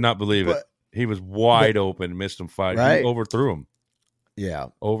 100%. I could not believe it. He was wide open, missed him 5. Right? He overthrew him. Yeah,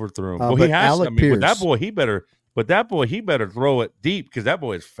 overthrew him. Well, he has. Alec Pierce, with that boy, he better throw it deep, because that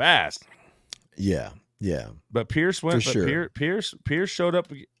boy is fast. Yeah. But Pierce went. For sure. Pierce showed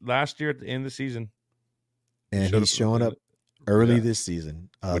up last year at the end of the season, and he's showing up early this season.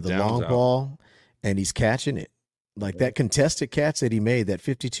 The long ball, and he's catching it. Like that contested catch that he made, that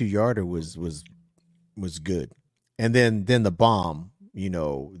 52-yarder was good. And then the bomb,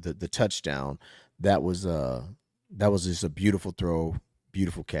 the touchdown, that was just a beautiful throw,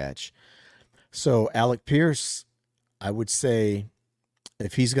 beautiful catch. So Alec Pierce, I would say,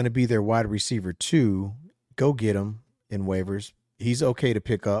 if he's going to be their wide receiver 2, go get him in waivers. He's okay to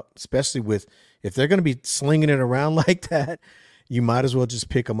pick up, especially if they're going to be slinging it around like that. You might as well just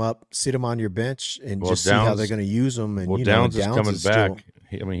pick him up, sit him on your bench, and just see how they're going to use him. And Downs is coming back.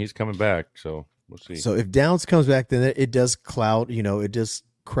 He's coming back, so we'll see. So if Downs comes back, then it does it does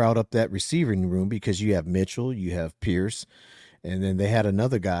crowd up that receiving room, because you have Mitchell, you have Pierce, and then they had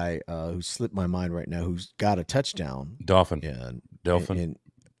another guy who slipped my mind right now, who's got a touchdown. Delphin.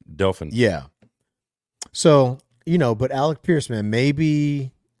 Yeah. So, but Alec Pierce, man,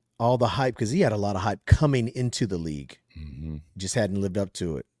 maybe all the hype, because he had a lot of hype coming into the league. Just hadn't lived up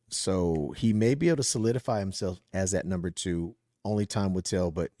to it. So he may be able to solidify himself as that number 2. Only time will tell,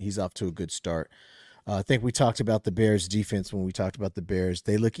 but he's off to a good start. I think we talked about the Bears defense when we talked about the Bears.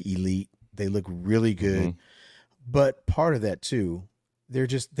 They look elite. They look really good. But part of that too,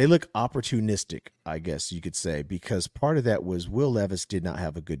 they look opportunistic, I guess you could say, because part of that was Will Levis did not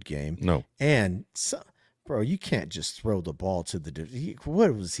have a good game. No. And bro, you can't just throw the ball to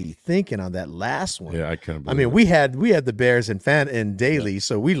what was he thinking on that last one? Yeah, I couldn't believe I mean, it. we had the Bears and daily,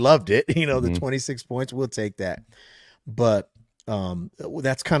 so we loved it. The 26 points, we'll take that. But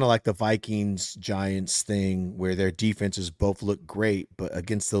that's kind of like the Vikings Giants thing, where their defenses both look great, but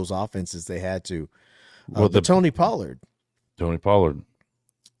against those offenses they had to. Tony Pollard,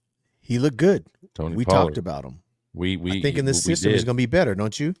 he looked good. We talked about him. I think in this system he's going to be better,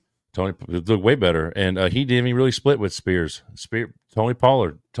 don't you? Tony looked way better, and he didn't even really split with Spears. Tony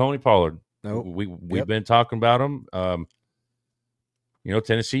Pollard. Nope. We've been talking about him.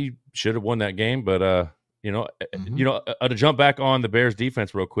 Tennessee should have won that game, but to jump back on the Bears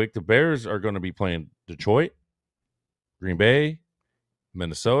defense real quick, the Bears are going to be playing Detroit, Green Bay,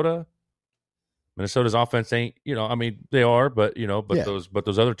 Minnesota, Minnesota's offense ain't, I mean, they are, but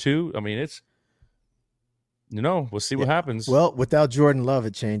those other two, I mean, it's, we'll see what happens. Well, without Jordan Love,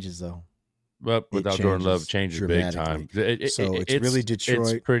 it changes though. But without Jordan Love, changes big time. It's really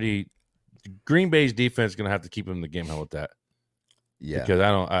Detroit. It's pretty. Green Bay's defense is going to have to keep him in the game. How about that? Yeah,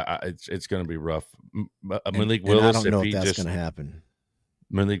 because it's going to be rough. Malik Willis, I don't know if that's going to happen.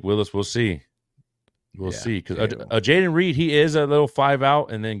 Malik Willis, we'll see. We'll see. Because Jaden Reed, he is a little 5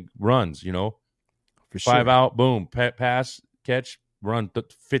 out and then runs. For sure. 5 out, boom, pass, catch, run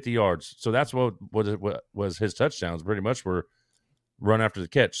 50 yards. So that's what was his touchdowns. Pretty much were run after the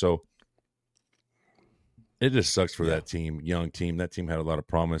catch. So it just sucks for that team, young team. That team had a lot of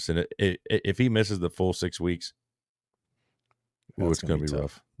promise, and if he misses the full 6 weeks, it's going to be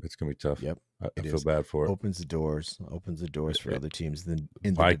rough. It's going to be tough. Yep, I feel bad for it. Opens the doors for other teams in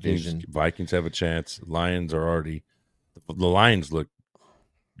the Vikings, division. Vikings have a chance. Lions are already – the Lions look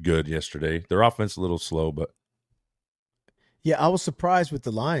good yesterday. Their offense a little slow, but – yeah, I was surprised with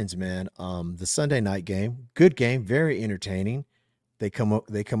the Lions, man. The Sunday night game, good game, very entertaining. They come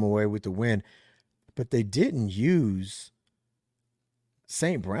away with the win. But they didn't use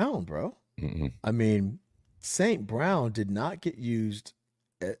St. Brown, bro. Mm-mm. I mean, St. Brown did not get used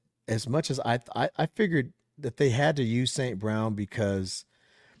as much as I figured that they had to use St. Brown because,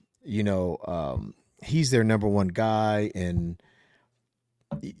 he's their number one guy and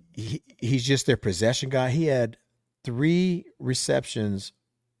he's just their possession guy. He had 3 receptions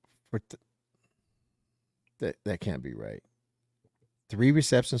for that can't be right. 3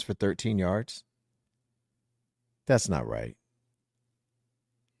 receptions for 13 yards. That's not right.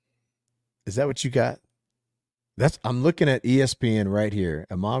 Is that what you got? I'm looking at ESPN right here.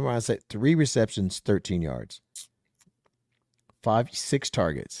 Amon-Ra said 3 receptions, 13 yards. 6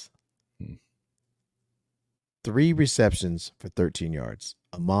 targets. 3 receptions for 13 yards.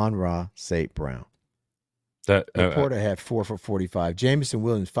 Amon-Ra St. Brown. Porter had 4 for 45. Jamison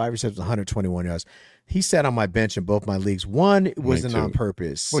Williams, 5 receptions, 121 yards. He sat on my bench in both my leagues. One wasn't on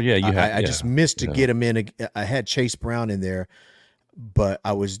purpose. Well, yeah, I just missed to get him in. I had Chase Brown in there, but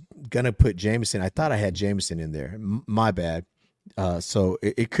I was gonna put Jamison. I thought I had Jamison in there. My bad. So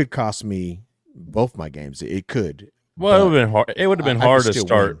it could cost me both my games. It could. Well, it would have been hard. It would have been hard to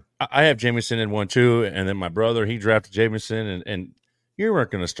start. Win. I have Jamison in 1 too, and then my brother he drafted Jamison, and you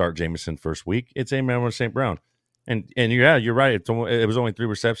weren't going to start Jamison first week. It's Amon-Ra St. Brown, and you're right. It was only 3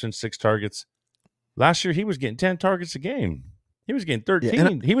 receptions, 6 targets. Last year, he was getting 10 targets a game. He was getting 13. Yeah,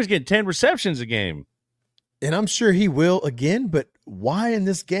 he was getting 10 receptions a game. And I'm sure he will again, but why in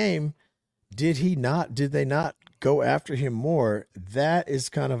this game did they not go after him more? That is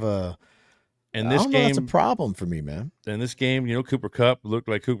kind of a that's a problem for me, man. In this game, Cooper Kupp looked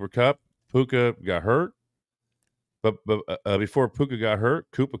like Cooper Kupp. Puka got hurt. But before Puka got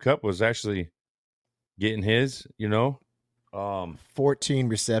hurt, Cooper Kupp was actually getting his, 14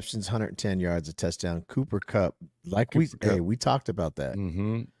 receptions, 110 yards, a touchdown. Cooper Kupp, we talked about that.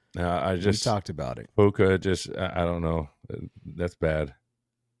 Mm-hmm. We talked about it. Puka I don't know. That's bad.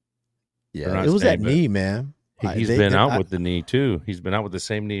 Yeah, it was that knee, man. He's been out with the knee too. He's been out with the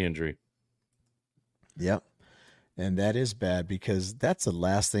same knee injury. Yep. And that is bad because that's the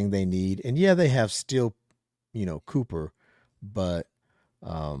last thing they need. And yeah, they have still, Cooper, but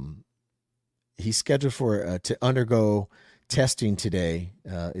he's scheduled for to undergo testing today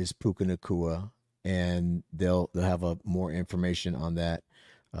is Puka Nacua, and they'll have more information on that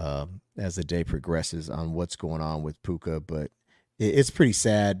as the day progresses on what's going on with Puka. But it's pretty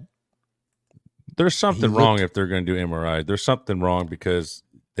sad. There's something wrong if they're going to do MRI. There's something wrong because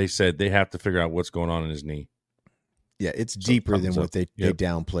they said they have to figure out what's going on in his knee. Yeah, it's deeper than what they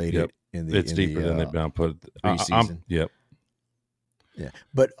downplayed it in the. It's deeper than they downplayed preseason. Yep. Yeah,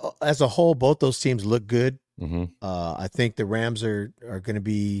 but as a whole, both those teams look good. Mm-hmm. I think the Rams are going to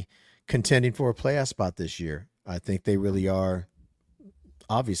be contending for a playoff spot this year. I think they really are.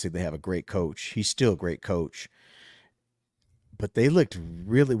 Obviously, they have a great coach. He's still a great coach. But they looked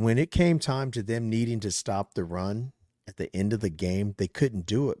really, when it came time to them needing to stop the run at the end of the game, they couldn't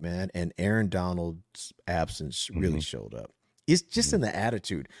do it, man. And Aaron Donald's absence really showed up. It's just in the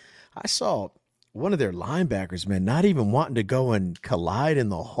attitude. I saw one of their linebackers, man, not even wanting to go and collide in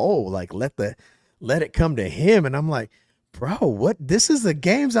the hole, like let it come to him. And I'm like, bro, what? This is the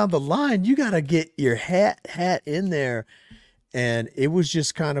game's on the line. You got to get your hat in there. And it was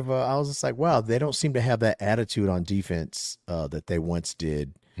just kind of I was just like, wow, they don't seem to have that attitude on defense that they once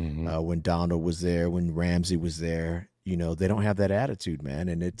did when Donald was there, when Ramsey was there. They don't have that attitude, man.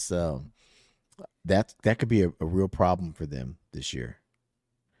 And it's that could be a real problem for them this year.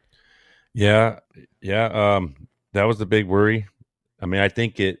 Yeah. That was the big worry. I mean, I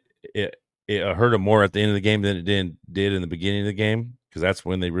think it it hurt them more at the end of the game than it did in the beginning of the game, because that's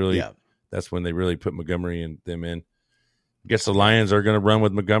when they really put Montgomery and them in. I guess the Lions are going to run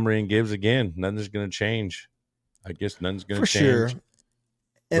with Montgomery and Gibbs again. Nothing's going to change. I guess nothing's going to change. For sure.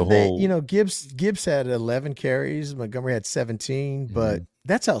 And Gibbs had 11 carries. Montgomery had 17, but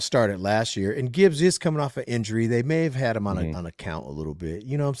that's how it started last year. And Gibbs is coming off an injury. They may have had him on a count a little bit.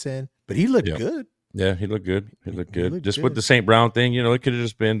 You know what I'm saying? But he looked good. Yeah, he looked good. He looked good. With the St. Brown thing, it could have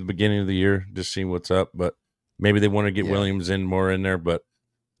just been the beginning of the year, just seeing what's up. But maybe they want to get Williams more in there. But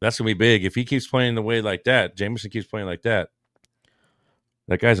that's going to be big. If he keeps playing the way like that, Jameson keeps playing like that,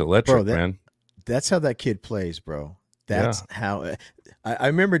 that guy's electric, man. That's how that kid plays, bro. That's how I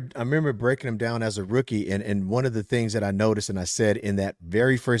remember breaking him down as a rookie. And one of the things that I noticed, and I said in that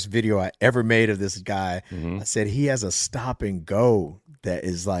very first video I ever made of this guy, I said he has a stop and go that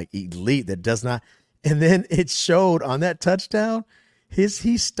is like elite, that does not. And then it showed on that touchdown, he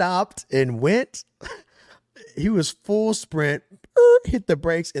stopped and went. He was full sprint, hit the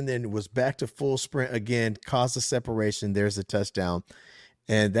brakes, and then was back to full sprint again, caused a separation. There's a touchdown.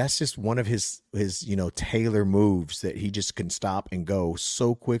 And that's just one of his Taylor moves, that he just can stop and go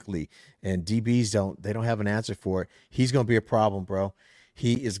so quickly. And DBs don't have an answer for it. He's going to be a problem, bro.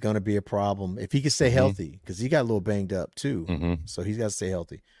 He is going to be a problem if he can stay healthy, because he got a little banged up too. So he's got to stay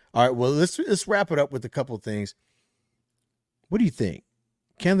healthy. All right, well, let's wrap it up with a couple of things. What do you think?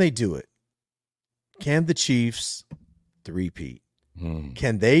 Can they do it? Can the Chiefs three-peat?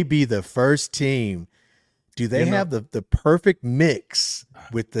 Can they be the first team? Do they have the perfect mix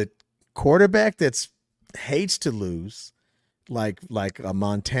with the quarterback that's hates to lose, like a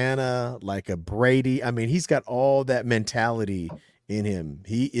Montana, like a Brady? I mean, he's got all that mentality in him.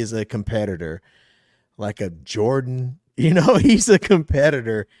 He is a competitor, like a Jordan. He's a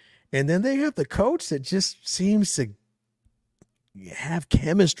competitor. And then they have the coach that just seems to have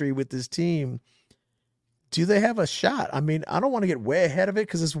chemistry with this team. Do they have a shot? I mean, I don't want to get way ahead of it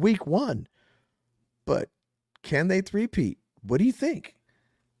because it's week 1, but can they three-peat? What do you think?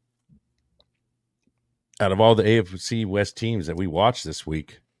 Out of all the AFC West teams that we watched this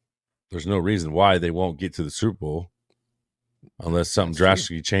week, there's no reason why they won't get to the Super Bowl unless something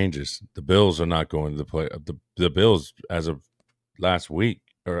drastically changes. The Bills are not going to the play. The Bills, as of last week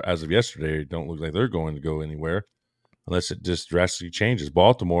or as of yesterday, don't look like they're going to go anywhere unless it just drastically changes.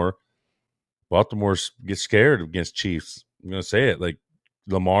 Baltimore gets scared against Chiefs. I'm going to say it. Like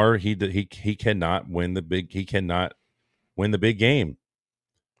Lamar, he cannot win the big. He cannot win the big game.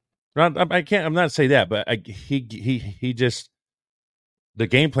 I can't. I'm not saying that, but he just. The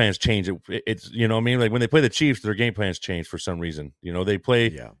game plans change. It's what I mean. Like when they play the Chiefs, their game plans change for some reason. They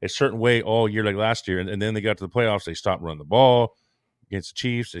play a certain way all year, like last year, and then they got to the playoffs. They stopped running the ball against the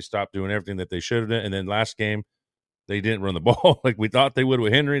Chiefs. They stopped doing everything that they should have done. And then last game, they didn't run the ball like we thought they would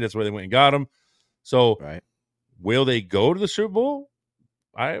with Henry. That's why they went and got him. So, will they go to the Super Bowl?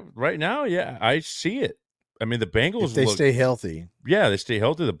 Right now, I see it. I mean, the Bengals. If they stay healthy, they stay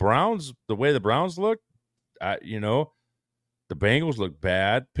healthy. The Browns, the way the Browns look, the Bengals look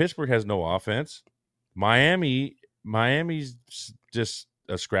bad. Pittsburgh has no offense. Miami's just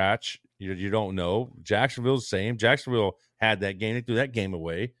a scratch. You don't know. Jacksonville's the same. Jacksonville had that game. They threw that game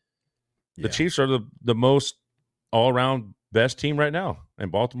away. The Chiefs are the most all-around best team right now,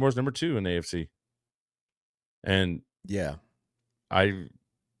 and Baltimore's number 2 in the AFC. And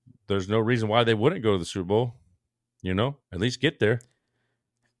there's no reason why they wouldn't go to the Super Bowl. At least get there.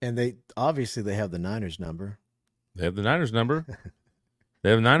 And they have the Niners number. They have the Niners number.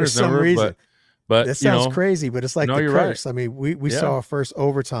 They have the Niners For some number, reason. but that sounds crazy, but it's like the curse. Right. I mean, we saw our first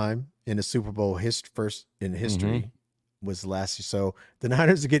overtime in the Super Bowl first in history was last year. So the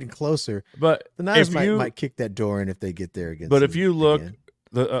Niners are getting closer, but the Niners might kick that door in if they get there again. But if you look,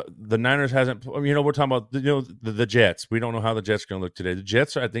 the Niners hasn't. We're talking about the Jets. We don't know how the Jets are going to look today. The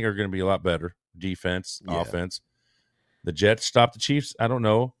Jets, I think, are going to be a lot better defense, offense. The Jets stopped the Chiefs. I don't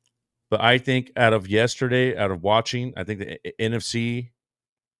know. But I think out of watching, I think the NFC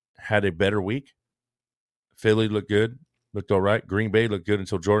had a better week. Philly looked good, looked all right. Green Bay looked good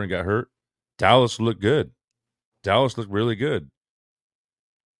until Jordan got hurt. Dallas looked good. Dallas looked really good.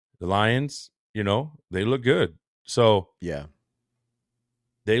 The Lions, they look good. So,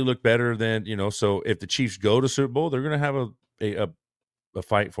 they look better than, so if the Chiefs go to Super Bowl, they're going to have a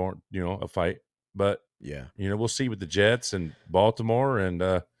fight for, a fight. But, we'll see with the Jets and Baltimore and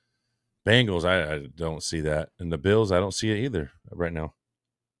Bengals, I don't see that. And the Bills, I don't see it either right now.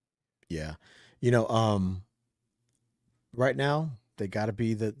 Yeah. Right now, they got to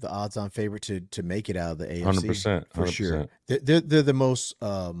be the odds-on favorite to make it out of the AFC. 100%. For sure. They're the most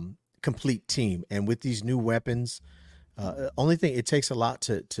complete team. And with these new weapons, only thing, it takes a lot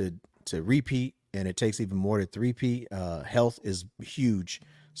to repeat, and it takes even more to three-peat. Health is huge.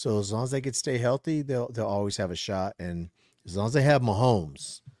 So as long as they can stay healthy, they'll always have a shot. And as long as they have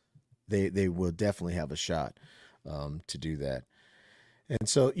Mahomes, they will definitely have a shot to do that. And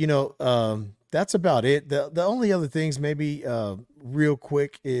so, that's about it. The only other things maybe real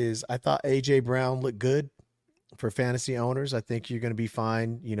quick is I thought A.J. Brown looked good for fantasy owners. I think you're going to be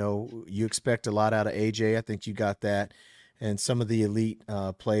fine. You expect a lot out of A.J. I think you got that. And some of the elite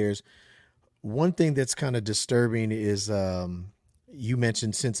players. One thing that's kind of disturbing is you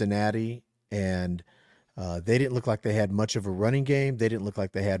mentioned Cincinnati, and they didn't look like they had much of a running game. They didn't look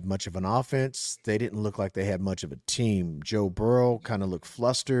like they had much of an offense. They didn't look like they had much of a team. Joe Burrow kind of looked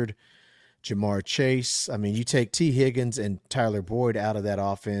flustered. Jamar Chase. I mean, you take T. Higgins and Tyler Boyd out of that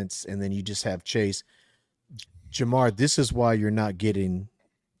offense, and then you just have Chase. Jamar, this is why you're not getting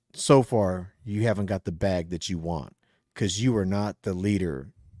 – so far, you haven't got the bag that you want because you are not the leader.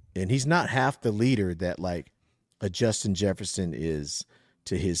 And he's not half the leader that, like, a Justin Jefferson is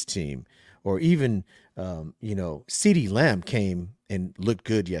to his team. Or even, CeeDee Lamb came and looked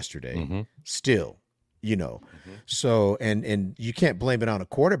good yesterday still, So, and you can't blame it on a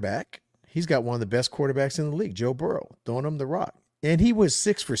quarterback. He's got one of the best quarterbacks in the league, Joe Burrow, throwing him the rock. And he was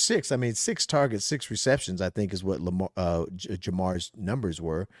 6 for 6. I mean, 6 targets, 6 receptions, I think is what Jamar's numbers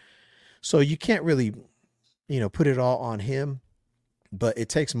were. So you can't really, put it all on him. But it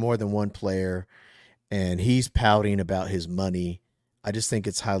takes more than one player, and he's pouting about his money. I just think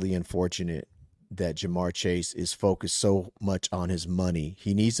it's highly unfortunate that Jamar Chase is focused so much on his money.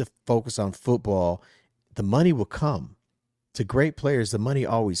 He needs to focus on football. The money will come. To great players, the money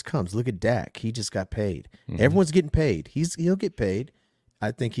always comes. Look at Dak. He just got paid. Everyone's getting paid. He'll get paid.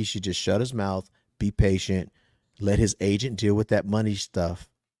 I think he should just shut his mouth, be patient, let his agent deal with that money stuff,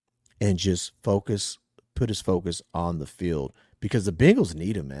 and just put his focus on the field. Because the Bengals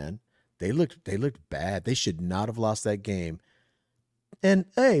need him, man. They looked bad. They should not have lost that game. And,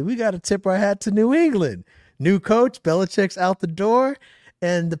 hey, we got to tip our hat to New England. New coach, Belichick's out the door,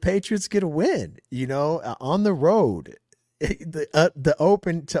 and the Patriots get a win, on the road. To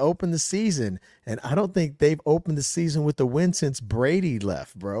open the season. And I don't think they've opened the season with a win since Brady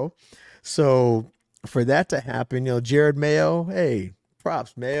left, bro. So for that to happen, Jared Mayo, hey,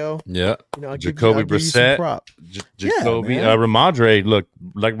 props, Mayo. Yeah. Jacoby Brissett. Jacoby Ramondre look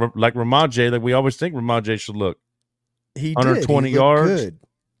like Ramondre, like we always think Ramondre should look. He 120 did. yards. Good.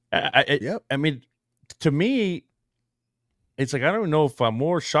 I mean, to me, it's like I don't know if I'm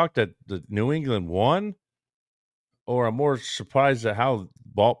more shocked that the New England won or I'm more surprised at how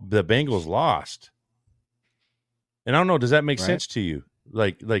the Bengals lost. And I don't know, does that make sense to you?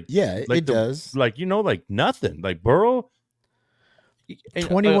 It does. Like nothing. Like Burrow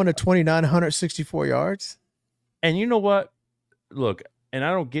 21 to 29, 164 yards. And you know what? Look, and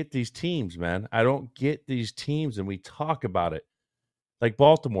I don't get these teams, man. I don't get these teams, and we talk about it. Like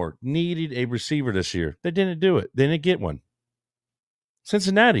Baltimore needed a receiver this year. They didn't do it. They didn't get one.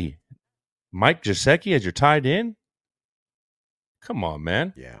 Cincinnati, Mike Gesicki as your tight end? Come on,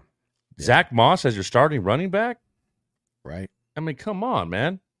 man. Yeah. Zach Moss as your starting running back? Right. I mean, come on,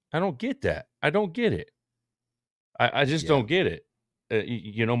 man. I don't get that. I don't get it. I just don't get it.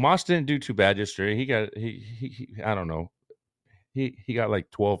 Moss didn't do too bad yesterday. He I don't know. He got like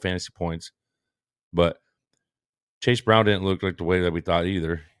 12 fantasy points, but Chase Brown didn't look like the way that we thought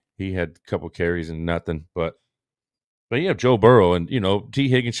either. He had a couple carries and nothing, but you have Joe Burrow and, T.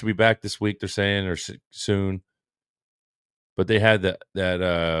 Higgins should be back this week, they're saying, or soon. But they had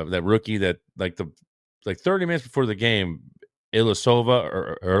that rookie that like 30 minutes before the game, Ilasova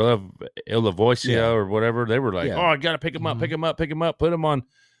or Ilavoisia or whatever, they were like, "Oh, I got to pick him up, pick him up, put him on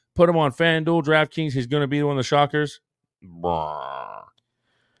FanDuel, DraftKings. He's going to be one of the shockers."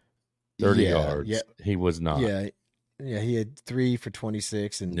 30 yards. Yeah. He was not. Yeah, he had 3 for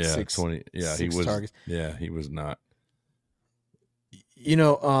 26 and 20. Yeah, he was targets. Yeah, he was not.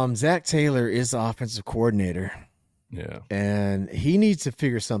 Zach Taylor is the offensive coordinator. Yeah. And he needs to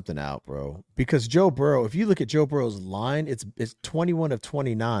figure something out, bro. Because Joe Burrow, if you look at Joe Burrow's line, it's 21 of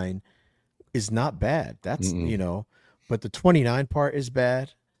 29 is not bad. That's, but the 29 part is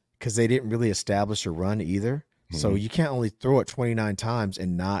bad because they didn't really establish a run either. So you can't only throw it 29 times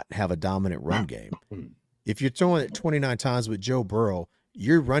and not have a dominant run game. If you're throwing it 29 times with Joe Burrow,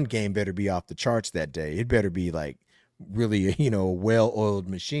 your run game better be off the charts that day. It better be like really, a well-oiled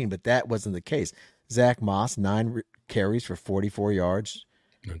machine, but that wasn't the case. Zach Moss, 9 carries for 44 yards.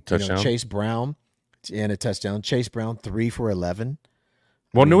 Touchdown. Chase Brown and a touchdown. Chase Brown, 3 for 11.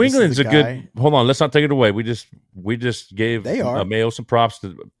 Well, New England's a good. Hold on, let's not take it away. We just gave Mayo some props.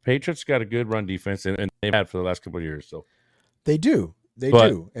 The Patriots got a good run defense, and they've had for the last couple of years. So they do.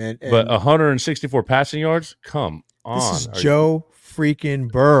 do. But 164 passing yards? Come on. This is Joe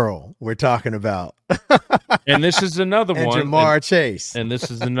freaking Burrow we're talking about. And this is another and one. Jamar Chase. And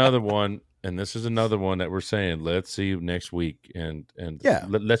this is another one. And this is another one that we're saying, let's see you next week. And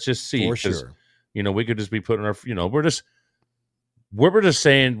let's just see. For sure. We could just be putting our, we're just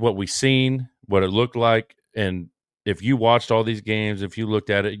saying what we seen, what it looked like. And if you watched all these games, if you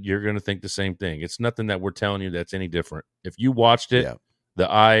looked at it, you're going to think the same thing. It's nothing that we're telling you that's any different. If you watched it,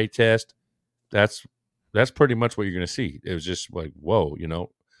 the eye test, that's pretty much what you're going to see. It was just like, whoa,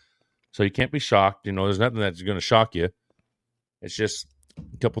 So you can't be shocked. There's nothing that's going to shock you. It's just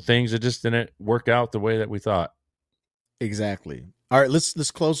a couple things that just didn't work out the way that we thought. Exactly. All right,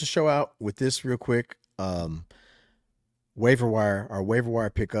 let's close the show out with this real quick. Waiver wire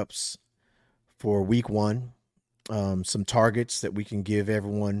pickups for week 1. Some targets that we can give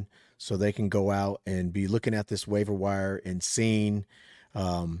everyone so they can go out and be looking at this waiver wire and seeing.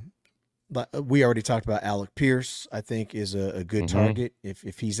 But we already talked about Alec Pierce, I think, is a good target.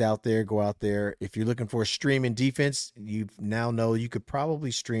 If he's out there, go out there. If you're looking for a streaming defense, you now know you could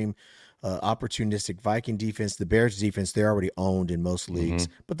probably stream opportunistic Viking defense. The Bears defense, they're already owned in most leagues,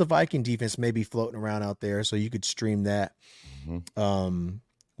 but the Viking defense may be floating around out there, so you could stream that.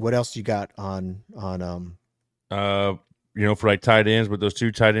 What else you got on for like tight ends, with those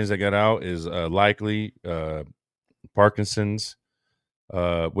 2 tight ends that got out is likely Parkinson's.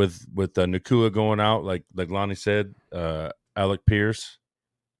 With Nakua going out, like Lonnie said, Alec Pierce.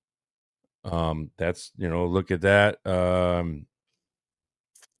 That's look at that.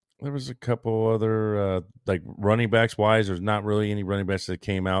 There was a couple other like running backs wise. There's not really any running backs that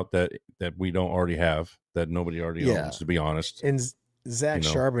came out that we don't already have, that nobody already owns, to be honest. And Zach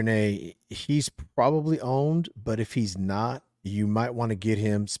Charbonnet, he's probably owned, but if he's not, you might want to get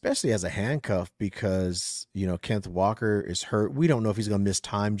him, especially as a handcuff, because Kenneth Walker is hurt. We don't know if he's going to miss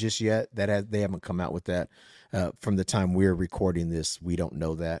time just yet. They haven't come out with that from the time we're recording this. We don't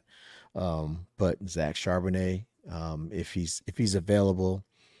know that. But Zach Charbonnet, if he's available,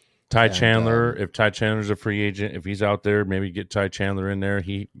 Chandler. If Ty Chandler's a free agent, if he's out there, maybe get Ty Chandler in there.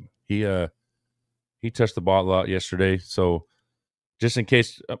 He touched the ball a lot yesterday, so just in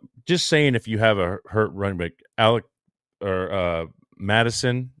case, just saying, if you have a hurt running back, Alec or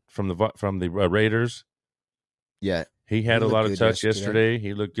Madison from the Raiders. Yeah, he had a lot of touch yesterday.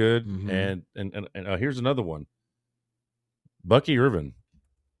 He looked good. And here's another one. Bucky Irvin.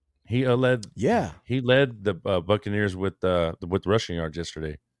 He led the Buccaneers with rushing yards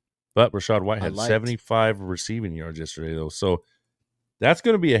yesterday. But Rachaad White had 75 receiving yards yesterday, though. So that's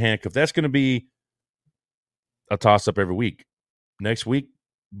going to be a handcuff. That's going to be a toss-up every week. Next week,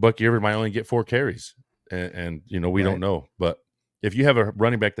 Bucky Irvin might only get 4 carries. And we don't know. But if you have a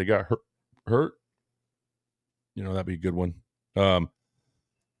running back that got hurt, that'd be a good one. I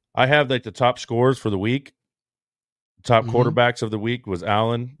have like the top scores for the week. Top quarterbacks of the week was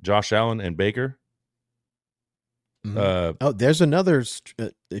Josh Allen, and Baker. There's another.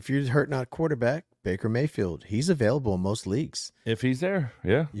 If you're hurting out quarterback, Baker Mayfield. He's available in most leagues. If he's there,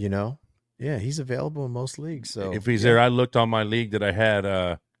 yeah. He's available in most leagues. So if he's there, I looked on my league that I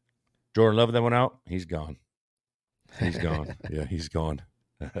had Jordan Love that went out. He's gone. He's gone. Yeah, he's gone.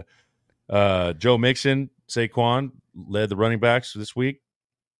 Joe Mixon, Saquon led the running backs this week.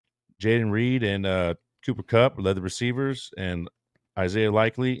 Jaden Reed and Cooper Kupp led the receivers, and Isaiah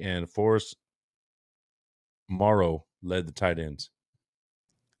Likely and Forrest Morrow led the tight ends.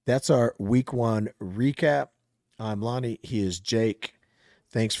 That's our week 1 recap. I'm Lonnie. He is Jake.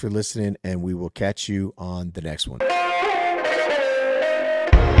 Thanks for listening, and we will catch you on the next one.